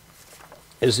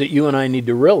is that you and I need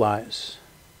to realize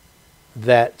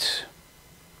that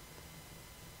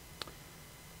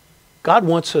God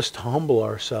wants us to humble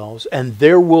ourselves, and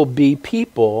there will be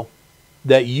people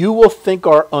that you will think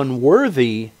are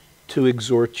unworthy to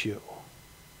exhort you.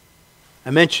 I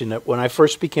mentioned that when I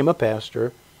first became a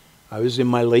pastor, I was in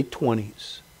my late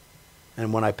 20s.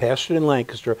 And when I pastored in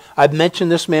Lancaster, I've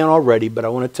mentioned this man already, but I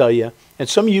want to tell you, and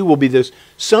some of you will be this,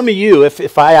 some of you,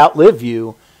 if I outlive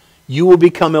you, you will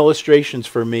become illustrations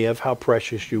for me of how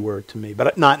precious you were to me.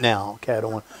 But not now, okay? I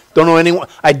don't know anyone.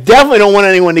 I definitely don't want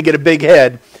anyone to get a big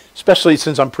head, especially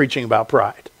since I'm preaching about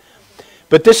pride.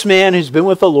 But this man who's been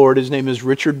with the Lord, his name is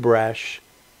Richard Brash.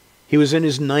 He was in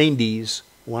his 90s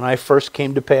when I first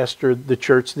came to pastor the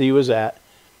church that he was at,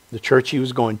 the church he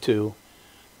was going to.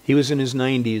 He was in his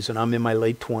 90s, and I'm in my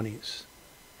late 20s,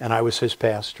 and I was his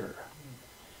pastor.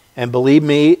 And believe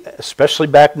me, especially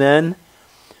back then,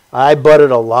 I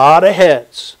butted a lot of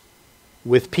heads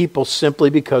with people simply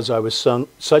because I was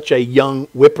such a young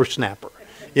whippersnapper,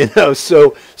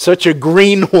 so such a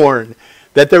greenhorn,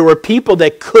 that there were people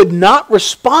that could not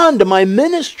respond to my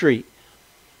ministry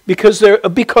because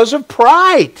of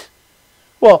pride.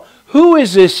 Well, who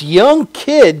is this young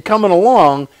kid coming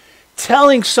along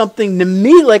telling something to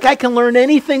me like I can learn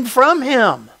anything from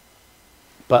him?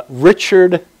 But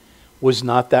Richard was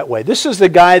not that way. This is the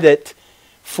guy that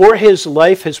for his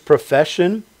life, his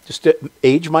profession, just to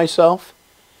age myself,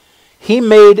 he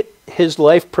made his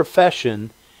life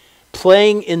profession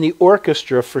playing in the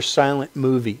orchestra for silent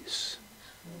movies.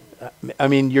 I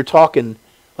mean, you're talking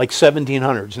like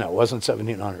 1700s. No, it wasn't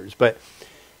 1700s. But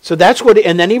so that's what,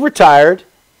 and then he retired,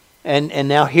 and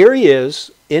now here he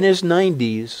is in his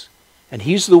 90s, and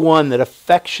he's the one that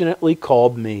affectionately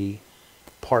called me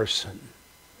Parson.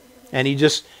 And he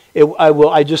just,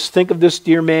 I just think of this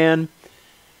dear man,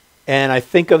 and I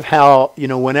think of how,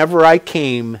 whenever I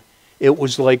came, it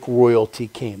was like royalty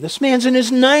came. This man's in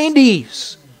his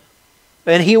 90s.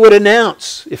 And he would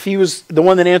announce, if he was the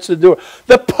one that answered the door,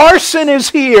 the parson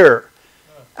is here.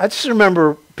 I just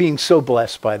remember being so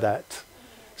blessed by that.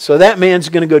 So that man's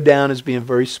going to go down as being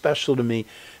very special to me.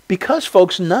 Because,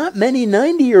 folks, not many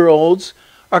 90-year-olds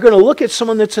are going to look at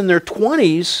someone that's in their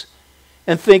 20s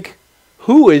and think,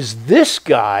 who is this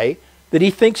guy that he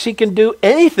thinks he can do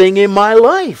anything in my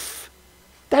life?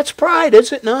 That's pride,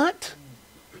 is it not?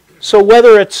 So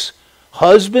whether it's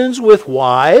husbands with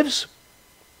wives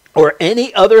or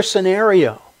any other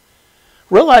scenario,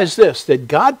 realize this, that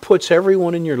God puts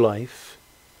everyone in your life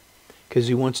because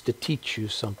he wants to teach you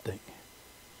something.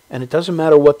 And it doesn't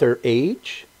matter what their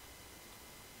age,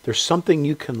 there's something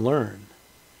you can learn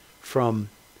from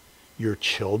your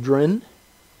children,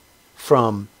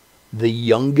 from the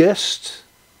youngest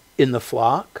in the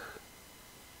flock,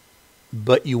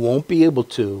 but you won't be able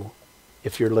to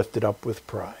if you're lifted up with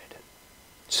pride.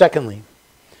 Secondly,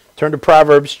 turn to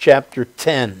Proverbs chapter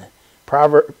 10.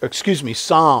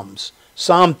 Psalms.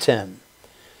 Psalm 10.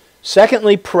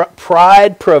 Secondly,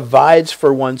 pride provides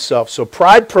for oneself. So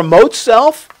pride promotes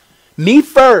self, me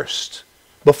first,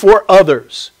 before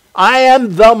others. I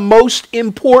am the most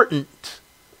important.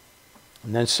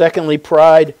 And then secondly,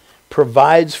 pride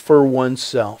provides for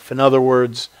oneself. In other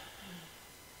words,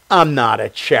 I'm not a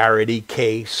charity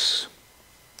case.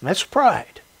 That's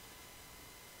pride.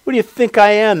 What do you think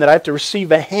I am, that I have to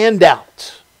receive a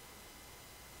handout?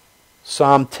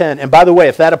 Psalm 10. And by the way,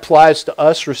 if that applies to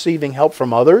us receiving help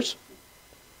from others,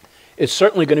 it's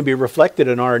certainly going to be reflected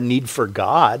in our need for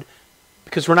God,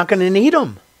 because we're not going to need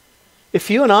Him. If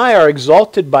you and I are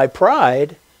exalted by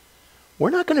pride, we're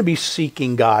not going to be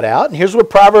seeking God out. And here's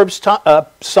what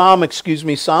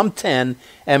Psalm 10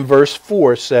 and verse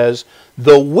 4 says,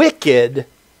 the wicked,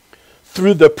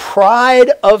 through the pride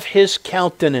of his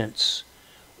countenance,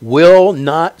 will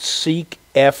not seek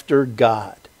after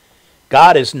God.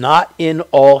 God is not in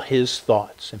all his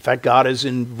thoughts. In fact, God is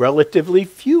in relatively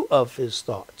few of his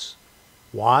thoughts.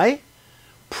 Why?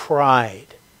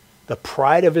 Pride. The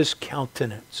pride of his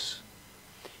countenance.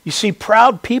 You see,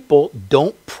 proud people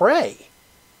don't pray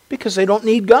because they don't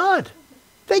need God.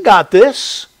 They got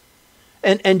this.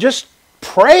 And just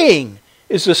praying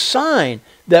is a sign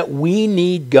that we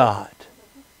need God.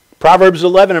 Proverbs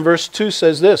 11 and verse 2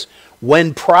 says this,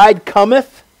 when pride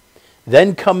cometh,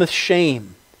 then cometh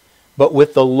shame, but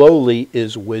with the lowly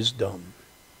is wisdom.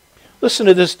 Listen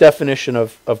to this definition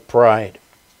of pride.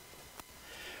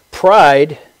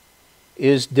 Pride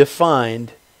is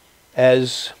defined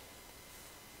as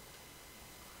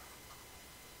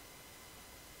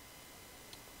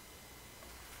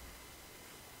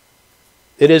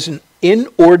it is an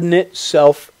inordinate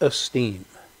self-esteem.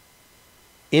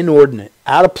 Inordinate,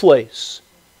 out of place,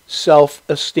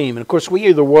 self-esteem. And of course, we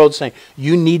hear the world saying,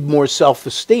 you need more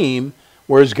self-esteem,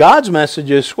 whereas God's message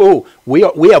is, we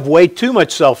have way too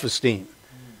much self-esteem.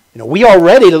 We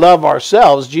already love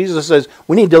ourselves. Jesus says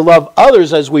we need to love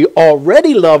others as we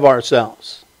already love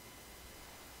ourselves.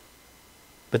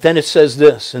 But then it says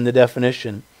this in the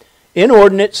definition,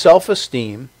 inordinate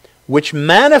self-esteem, which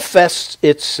manifests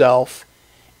itself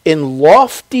in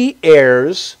lofty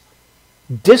airs,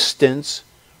 distance,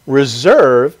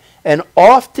 reserve, and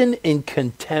often in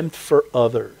contempt for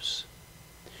others.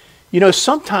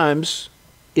 Sometimes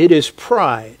it is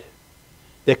pride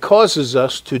that causes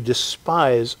us to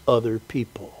despise other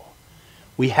people.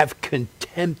 We have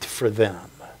contempt for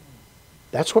them.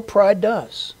 That's what pride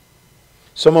does.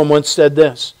 Someone once said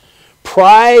this,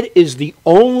 pride is the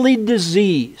only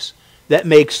disease that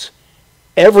makes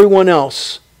everyone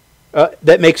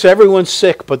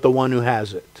sick but the one who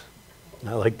has it.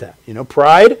 I like that.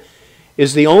 Pride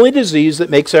is the only disease that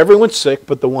makes everyone sick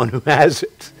but the one who has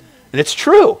it. And it's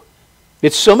true.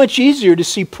 It's so much easier to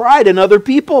see pride in other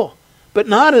people, but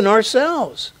not in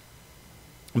ourselves.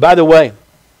 And by the way,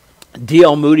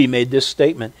 D.L. Moody made this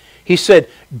statement. He said,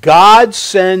 God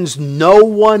sends no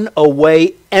one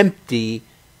away empty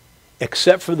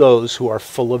except for those who are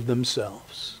full of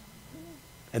themselves.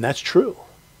 And that's true.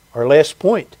 Our last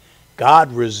point,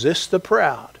 God resists the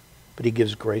proud, but he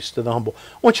gives grace to the humble.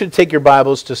 I want you to take your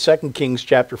Bibles to 2 Kings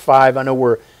chapter 5. I know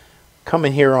we're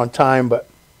coming here on time, but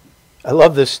I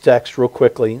love this text real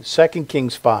quickly. 2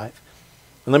 Kings 5.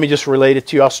 And let me just relate it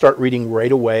to you. I'll start reading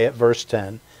right away at verse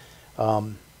 10.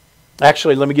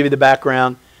 Actually, let me give you the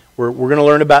background. We're going to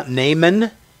learn about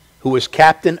Naaman, who was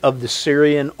captain of the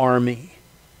Syrian army.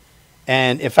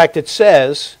 And in fact, it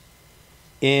says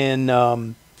in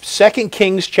 2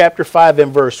 Kings chapter 5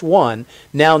 and verse 1,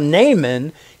 now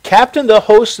Naaman, captain of the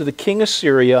host of the king of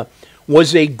Syria,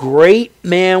 was a great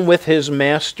man with his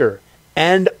master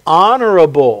and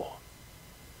honorable.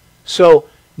 So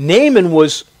Naaman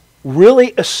was really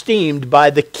esteemed by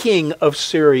the king of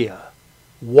Syria.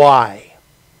 Why?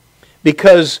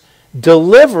 Because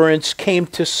deliverance came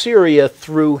to Syria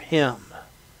through him.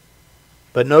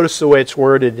 But notice the way it's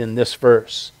worded in this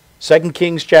verse. 2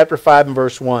 Kings chapter 5 and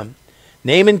verse 1.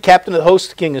 Naaman, captain of the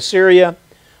host of the king of Syria,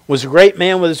 was a great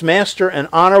man with his master and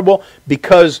honorable,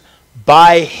 because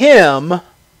by him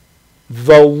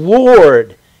the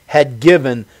Lord had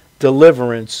given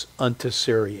deliverance unto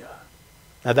Syria.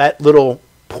 Now that little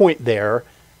point there,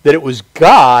 that it was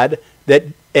God that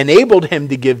enabled him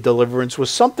to give deliverance,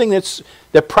 was something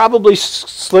that probably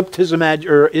slipped his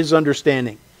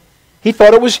understanding. He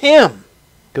thought it was him,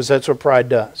 because that's what pride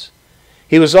does.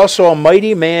 He was also a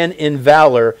mighty man in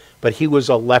valor, but he was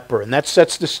a leper. And that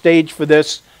sets the stage for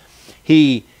this.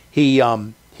 He's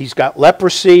got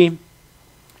leprosy.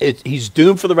 He's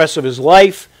doomed for the rest of his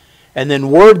life. And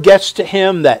then word gets to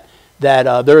him that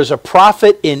there is a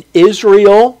prophet in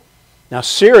Israel. Now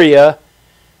Syria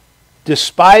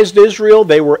despised Israel.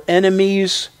 They were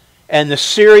enemies. And the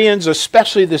Syrians,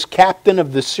 especially this captain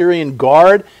of the Syrian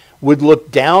guard, would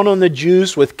look down on the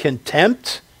Jews with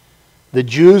contempt. The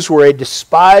Jews were a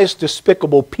despised,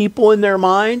 despicable people in their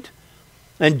mind.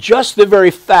 And just the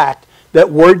very fact that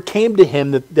word came to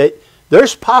him that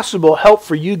there's possible help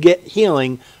for you get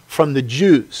healing from the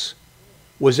Jews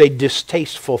was a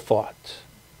distasteful thought.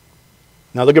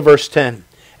 Now look at verse 10.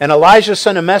 And Elijah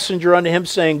sent a messenger unto him,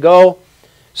 saying, go.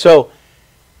 So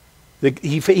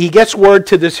he gets word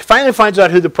to this. He finally finds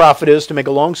out who the prophet is, to make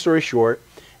a long story short.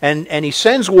 And he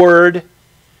sends word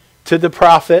to the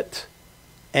prophet.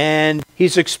 And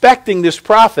he's expecting this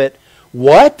prophet.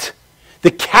 What?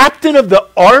 The captain of the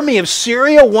army of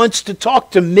Syria wants to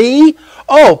talk to me?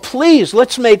 Oh, please,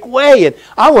 let's make way. And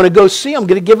I want to go see him. I'm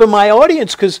going to give him my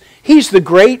audience because he's the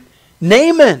great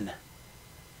Naaman.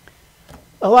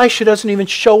 Elisha doesn't even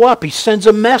show up. He sends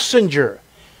a messenger.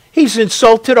 He's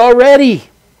insulted already.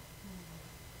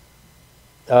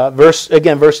 Verse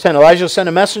 10. Elijah sent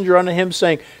a messenger unto him,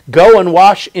 saying, go and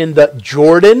wash in the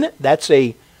Jordan. That's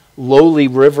a lowly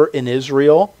river in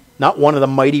Israel, not one of the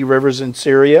mighty rivers in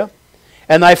Syria.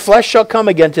 And thy flesh shall come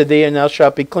again to thee, and thou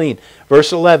shalt be clean.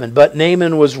 Verse 11. But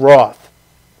Naaman was wroth,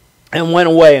 and went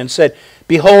away, and said,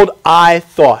 behold, I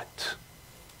thought.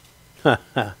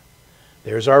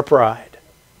 There's our pride.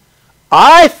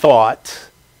 I thought.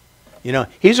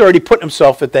 He's already put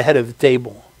himself at the head of the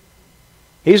table.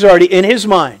 He's already, in his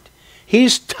mind,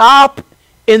 he's top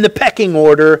in the pecking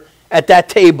order at that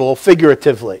table,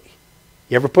 figuratively.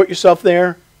 You ever put yourself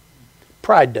there?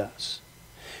 Pride does.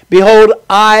 Behold,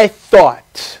 I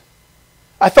thought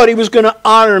he was going to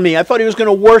honor me. I thought he was going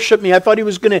to worship me. I thought he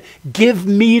was going to give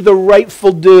me the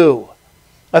rightful due.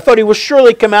 I thought he would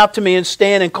surely come out to me and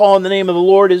stand and call on the name of the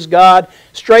Lord his God,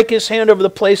 strike his hand over the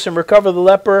place and recover the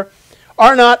leper.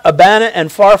 Are not Abana and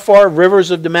Pharpar, rivers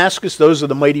of Damascus, those are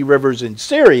the mighty rivers in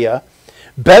Syria,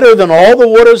 better than all the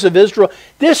waters of Israel?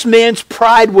 This man's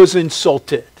pride was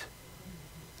insulted.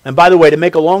 And by the way, to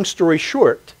make a long story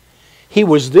short, he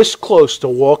was this close to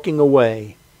walking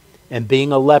away and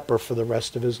being a leper for the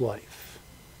rest of his life.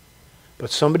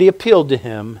 But somebody appealed to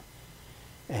him,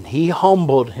 and he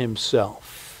humbled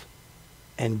himself,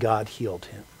 and God healed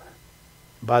him.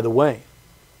 By the way,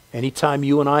 anytime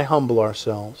you and I humble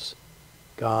ourselves,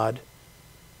 God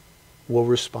will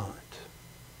respond.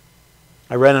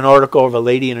 I read an article of a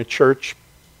lady in a church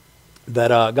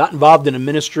that got involved in a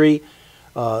ministry.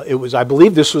 I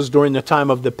believe this was during the time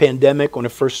of the pandemic when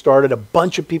it first started. A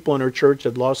bunch of people in her church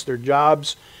had lost their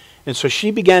jobs. And so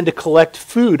she began to collect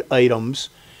food items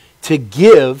to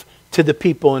give to the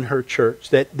people in her church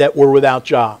that were without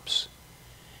jobs.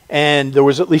 And there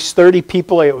was at least 30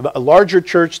 people, a larger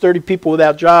church, 30 people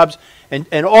without jobs.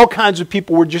 And all kinds of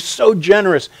people were just so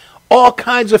generous. All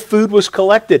kinds of food was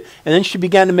collected. And then she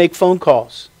began to make phone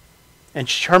calls. And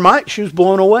she was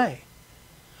blown away.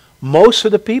 Most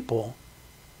of the people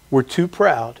were too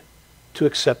proud to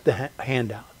accept the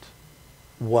handout.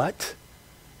 What?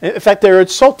 In fact, they're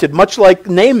insulted, much like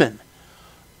Naaman.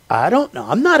 I don't know.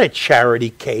 I'm not a charity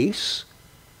case.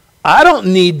 I don't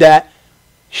need that.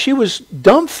 She was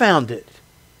dumbfounded.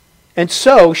 And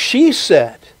so she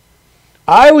said,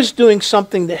 I was doing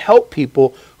something to help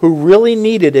people who really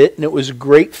needed it, and it was a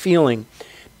great feeling.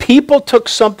 People took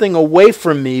something away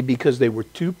from me because they were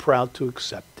too proud to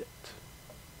accept it.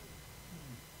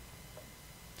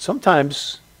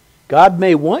 Sometimes God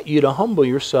may want you to humble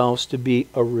yourselves to be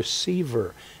a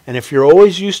receiver. And if you're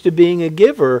always used to being a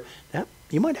giver,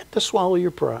 you might have to swallow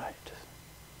your pride.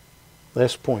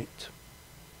 Last point.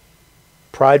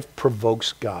 Pride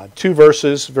provokes God. 2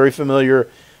 verses, very familiar.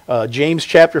 James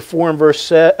chapter 4 and verse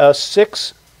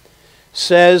 6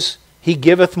 says, He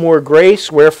giveth more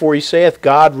grace, wherefore he saith,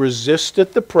 God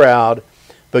resisteth the proud,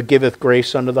 but giveth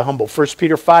grace unto the humble. 1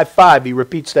 Peter 5:5, he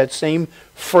repeats that same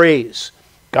phrase.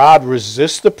 God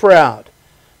resists the proud,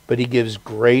 but he gives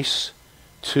grace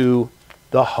to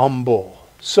the humble.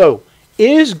 So,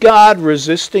 is God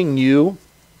resisting you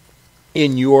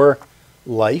in your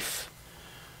life?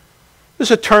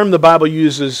 There's a term the Bible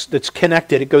uses that's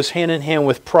connected. It goes hand in hand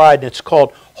with pride, and it's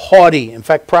called haughty. In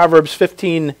fact, Proverbs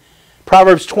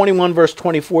 21 verse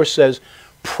 24 says,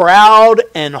 Proud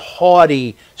and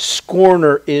haughty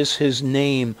scorner is his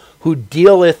name, who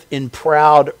dealeth in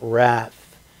proud wrath.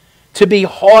 To be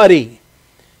haughty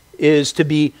is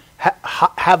to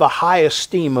have a high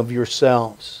esteem of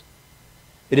yourselves.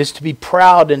 It is to be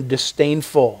proud and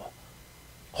disdainful.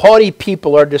 Haughty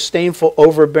people are disdainful,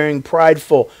 overbearing,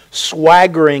 prideful,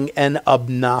 swaggering, and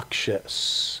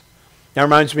obnoxious. That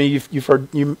reminds me,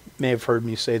 you may have heard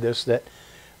me say this, that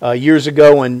years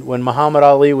ago when Muhammad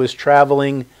Ali was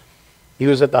traveling, he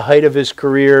was at the height of his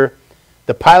career.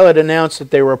 The pilot announced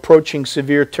that they were approaching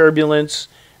severe turbulence,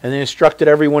 and they instructed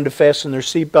everyone to fasten their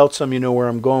seatbelts. Some of you know where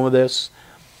I'm going with this.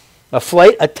 A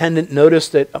flight attendant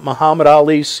noticed that Muhammad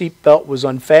Ali's seatbelt was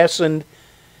unfastened,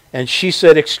 and she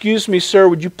said, Excuse me, sir,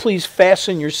 would you please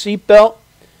fasten your seatbelt?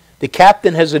 The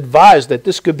captain has advised that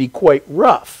this could be quite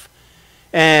rough.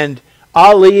 And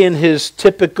Ali, in his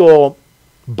typical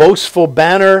boastful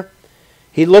banner,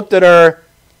 he looked at her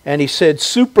and he said,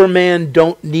 Superman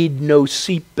don't need no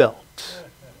seatbelt.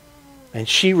 And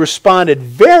she responded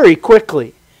very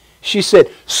quickly. She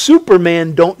said,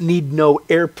 Superman don't need no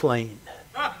airplane.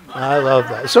 I love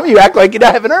that. Some of you act like you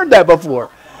haven't heard that before.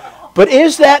 But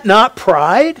is that not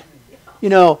pride? You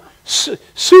know,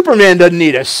 Superman doesn't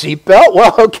need a seatbelt.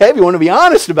 Well, okay, if you want to be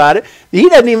honest about it, he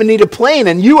doesn't even need a plane,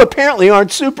 and you apparently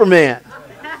aren't Superman.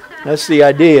 That's the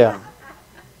idea.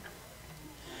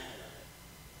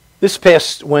 This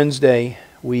past Wednesday,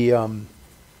 in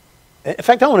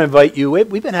fact, I want to invite you.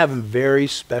 We've been having very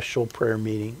special prayer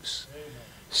meetings.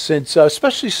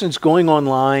 Especially since going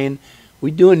online.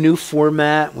 We do a new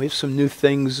format. We have some new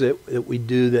things that we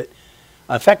do that.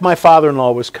 In fact, my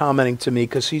father-in-law was commenting to me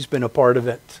because he's been a part of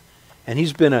it, and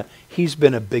he's been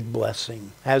a big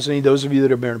blessing, hasn't he? Those of you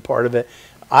that have been a part of it,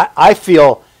 I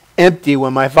feel empty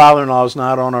when my father-in-law is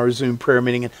not on our Zoom prayer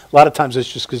meeting, and a lot of times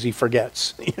it's just because he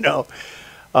forgets, you know.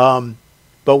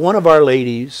 But one of our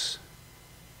ladies,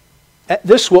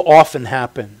 this will often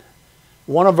happen.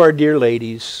 One of our dear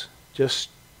ladies just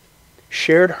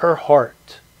shared her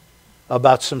heart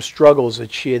about some struggles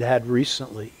that she had had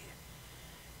recently.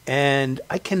 And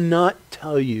I cannot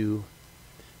tell you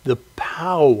the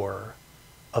power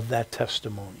of that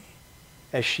testimony.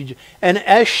 As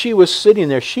she was sitting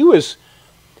there, she was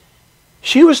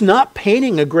not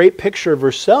painting a great picture of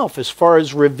herself as far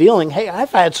as revealing, hey,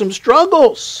 I've had some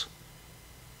struggles.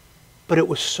 But it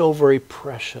was so very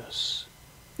precious.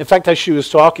 In fact, as she was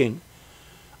talking,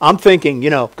 I'm thinking,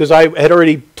 you know, because I had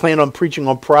already planned on preaching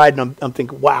on pride, and I'm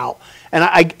thinking, wow. And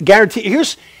I guarantee,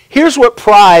 here's what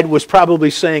pride was probably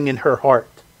saying in her heart.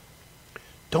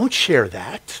 Don't share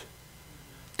that.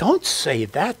 Don't say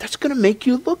that. That's going to make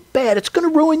you look bad. It's going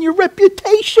to ruin your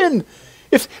reputation.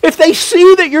 If they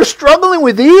see that you're struggling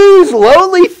with these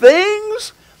lowly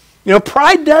things, you know,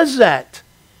 pride does that.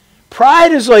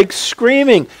 Pride is like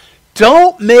screaming,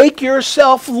 don't make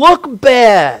yourself look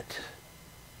bad.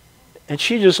 And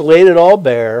she just laid it all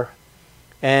bare.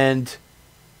 And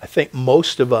I think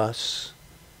most of us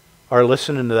are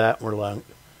listening to that and we're like,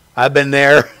 I've been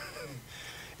there.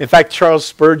 In fact, Charles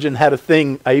Spurgeon had a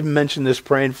thing, I even mentioned this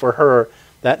praying for her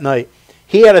that night.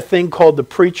 He had a thing called the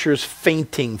preacher's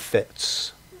fainting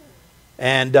fits.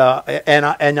 And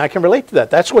I can relate to that.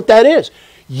 That's what that is.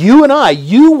 You and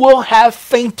you will have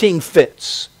fainting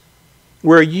fits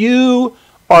where you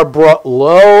are brought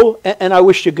low. And I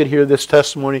wish you could hear this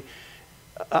testimony.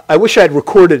 I wish I had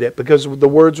recorded it because the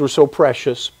words were so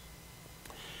precious.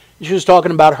 She was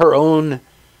talking about her own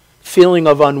feeling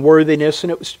of unworthiness.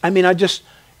 And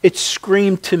it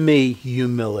screamed to me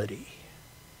humility.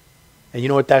 And you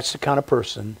know what? That's the kind of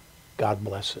person God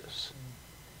blesses.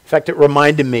 In fact, it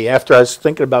reminded me, after I was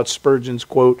thinking about Spurgeon's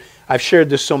quote, I've shared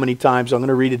this so many times, I'm going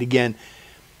to read it again,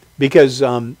 because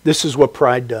this is what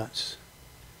pride does.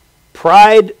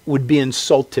 Pride would be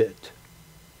insulted.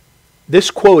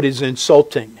 This quote is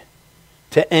insulting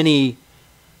to any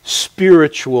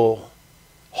spiritual,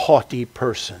 haughty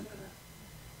person.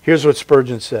 Here's what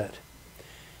Spurgeon said.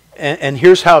 And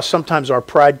here's how sometimes our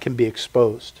pride can be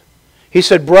exposed. He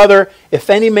said, "Brother, if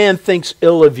any man thinks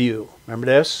ill of you," remember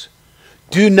this?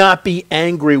 "do not be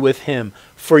angry with him,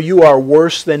 for you are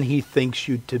worse than he thinks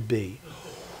you to be."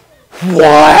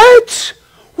 What?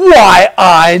 Why,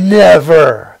 I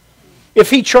never.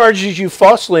 If he charges you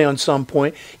falsely on some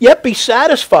point, yet be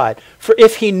satisfied. For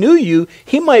if he knew you,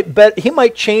 he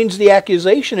might change the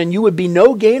accusation, and you would be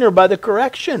no gainer by the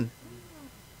correction.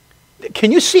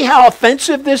 Can you see how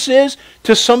offensive this is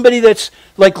to somebody that's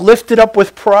like lifted up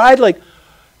with pride? Like,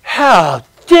 how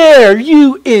dare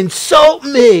you insult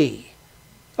me?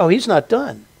 Oh, he's not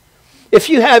done. If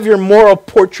you have your moral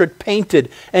portrait painted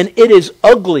and it is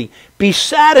ugly, be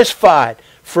satisfied,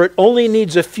 for it only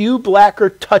needs a few blacker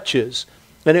touches,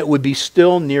 and it would be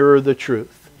still nearer the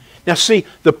truth. Now see,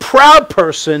 the proud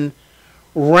person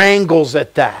wrangles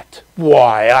at that.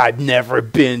 Why, I've never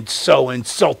been so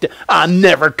insulted. I'm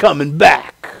never coming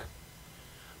back.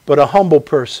 But a humble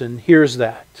person hears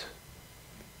that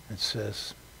and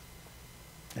says,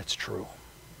 that's true.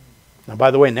 Now,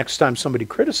 by the way, next time somebody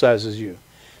criticizes you,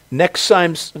 next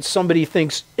time somebody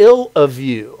thinks ill of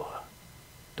you,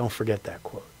 don't forget that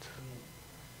quote.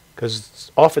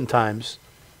 Because oftentimes,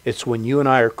 it's when you and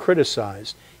I are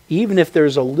criticized, even if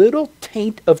there's a little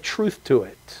taint of truth to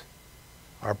it,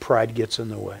 our pride gets in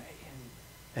the way.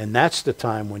 And that's the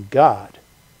time when God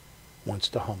wants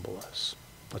to humble us.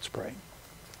 Let's pray.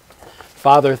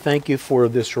 Father, thank you for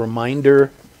this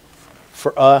reminder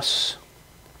for us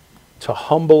to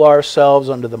humble ourselves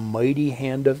under the mighty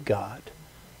hand of God.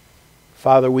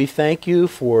 Father, we thank you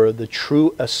for the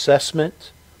true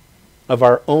assessment of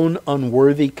our own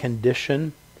unworthy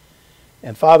condition.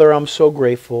 And Father, I'm so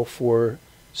grateful for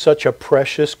such a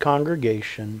precious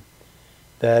congregation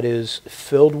that is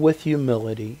filled with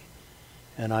humility.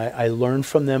 And I learn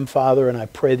from them, Father, and I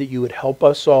pray that you would help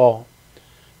us all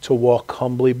to walk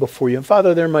humbly before you. And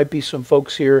Father, there might be some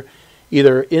folks here,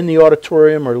 either in the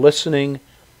auditorium or listening,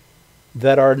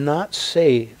 that are not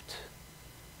saved.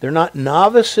 They're not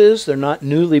novices, they're not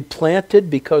newly planted,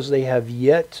 because they have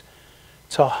yet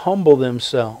to humble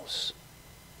themselves,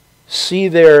 see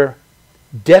their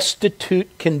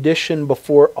destitute condition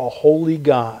before a holy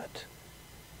God,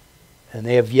 and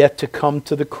they have yet to come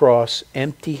to the cross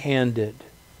empty-handed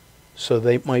so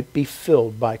they might be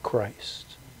filled by Christ.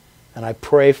 And I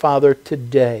pray, Father,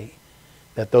 today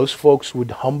that those folks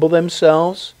would humble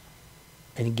themselves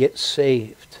and get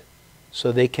saved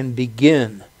so they can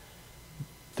begin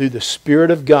through the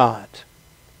Spirit of God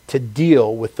to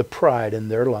deal with the pride in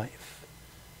their life.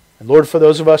 And Lord, for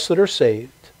those of us that are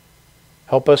saved,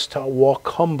 help us to walk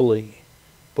humbly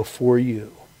before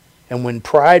you. And when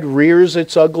pride rears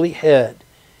its ugly head,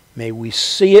 may we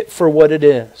see it for what it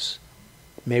is.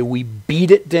 May we beat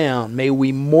it down. May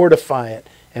we mortify it.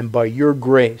 And by your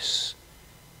grace,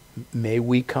 may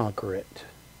we conquer it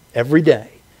every day.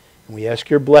 And we ask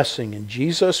your blessing in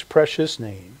Jesus' precious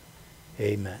name.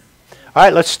 Amen. All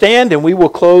right, let's stand and we will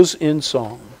close in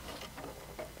song.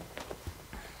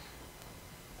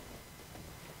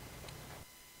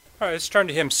 All right, let's turn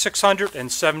to hymn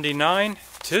 679,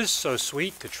 "'Tis So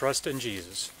Sweet to Trust in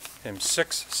Jesus." Hymn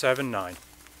 679.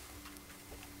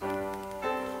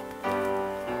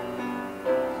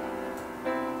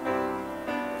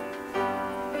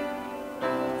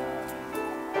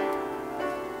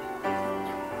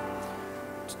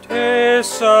 "'Tis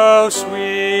so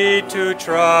sweet to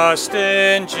trust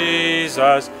in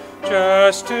Jesus,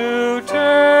 just to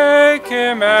take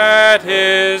him at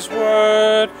his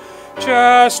word,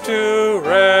 just to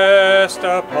rest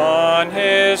upon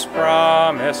his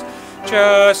promise,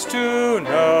 just to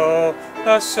know,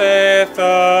 thus saith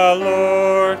the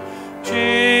Lord.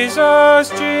 Jesus,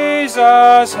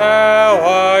 Jesus, how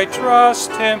I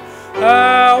trust him,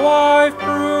 how I've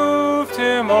proved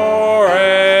him o'er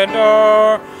and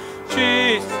o'er.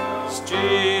 Jesus,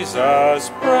 Jesus,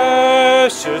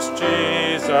 precious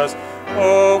Jesus,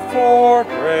 oh, for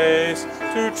grace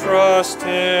to trust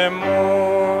him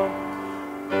more.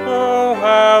 Oh,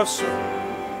 how sweet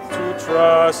to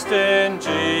trust in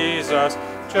Jesus,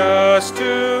 just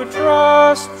to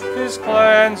trust his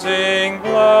cleansing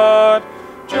blood,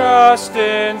 just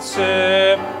in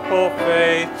simple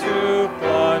faith to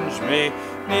plunge me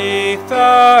 'neath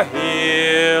the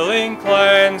healing,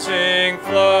 cleansing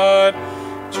flood.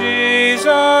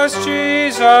 Jesus,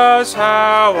 Jesus,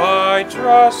 how I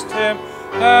trust him,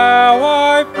 how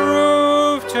I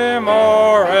proved him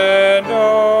o'er and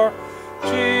o'er.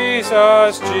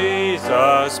 Jesus,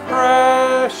 Jesus,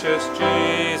 precious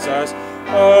Jesus,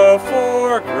 oh,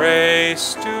 for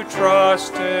grace to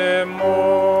trust him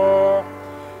more.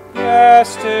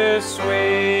 Yes, 'tis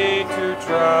sweet to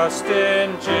trust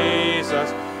in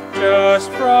Jesus,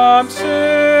 just from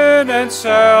sin and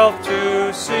self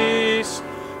to cease,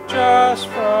 just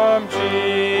from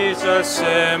Jesus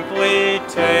simply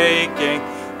taking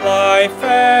life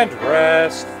and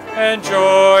rest and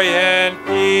joy and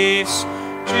peace.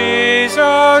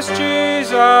 Jesus,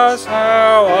 Jesus,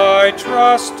 how I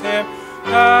trust him,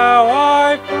 how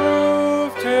I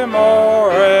proved him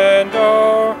o'er and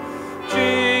o'er.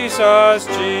 Jesus,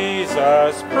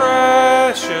 Jesus,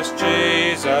 precious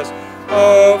Jesus,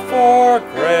 oh, for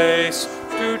grace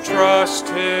to trust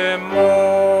him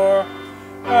more.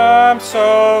 I'm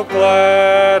so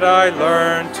glad I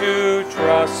learned to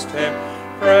trust him,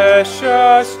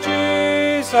 precious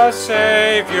Jesus,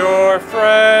 Savior,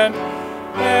 friend,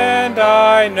 and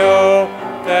I know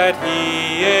that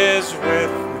he is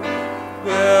with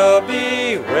me, will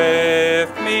be with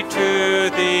me to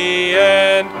the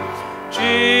end.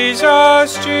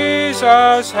 Jesus,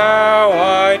 Jesus, how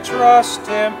I trust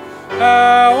him,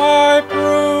 how I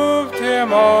proved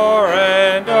him o'er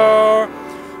and o'er.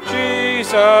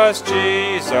 Jesus,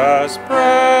 Jesus,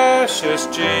 precious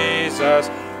Jesus,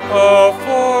 oh,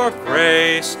 for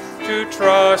grace to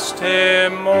trust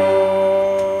him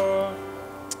more.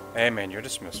 Amen. You're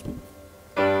dismissed.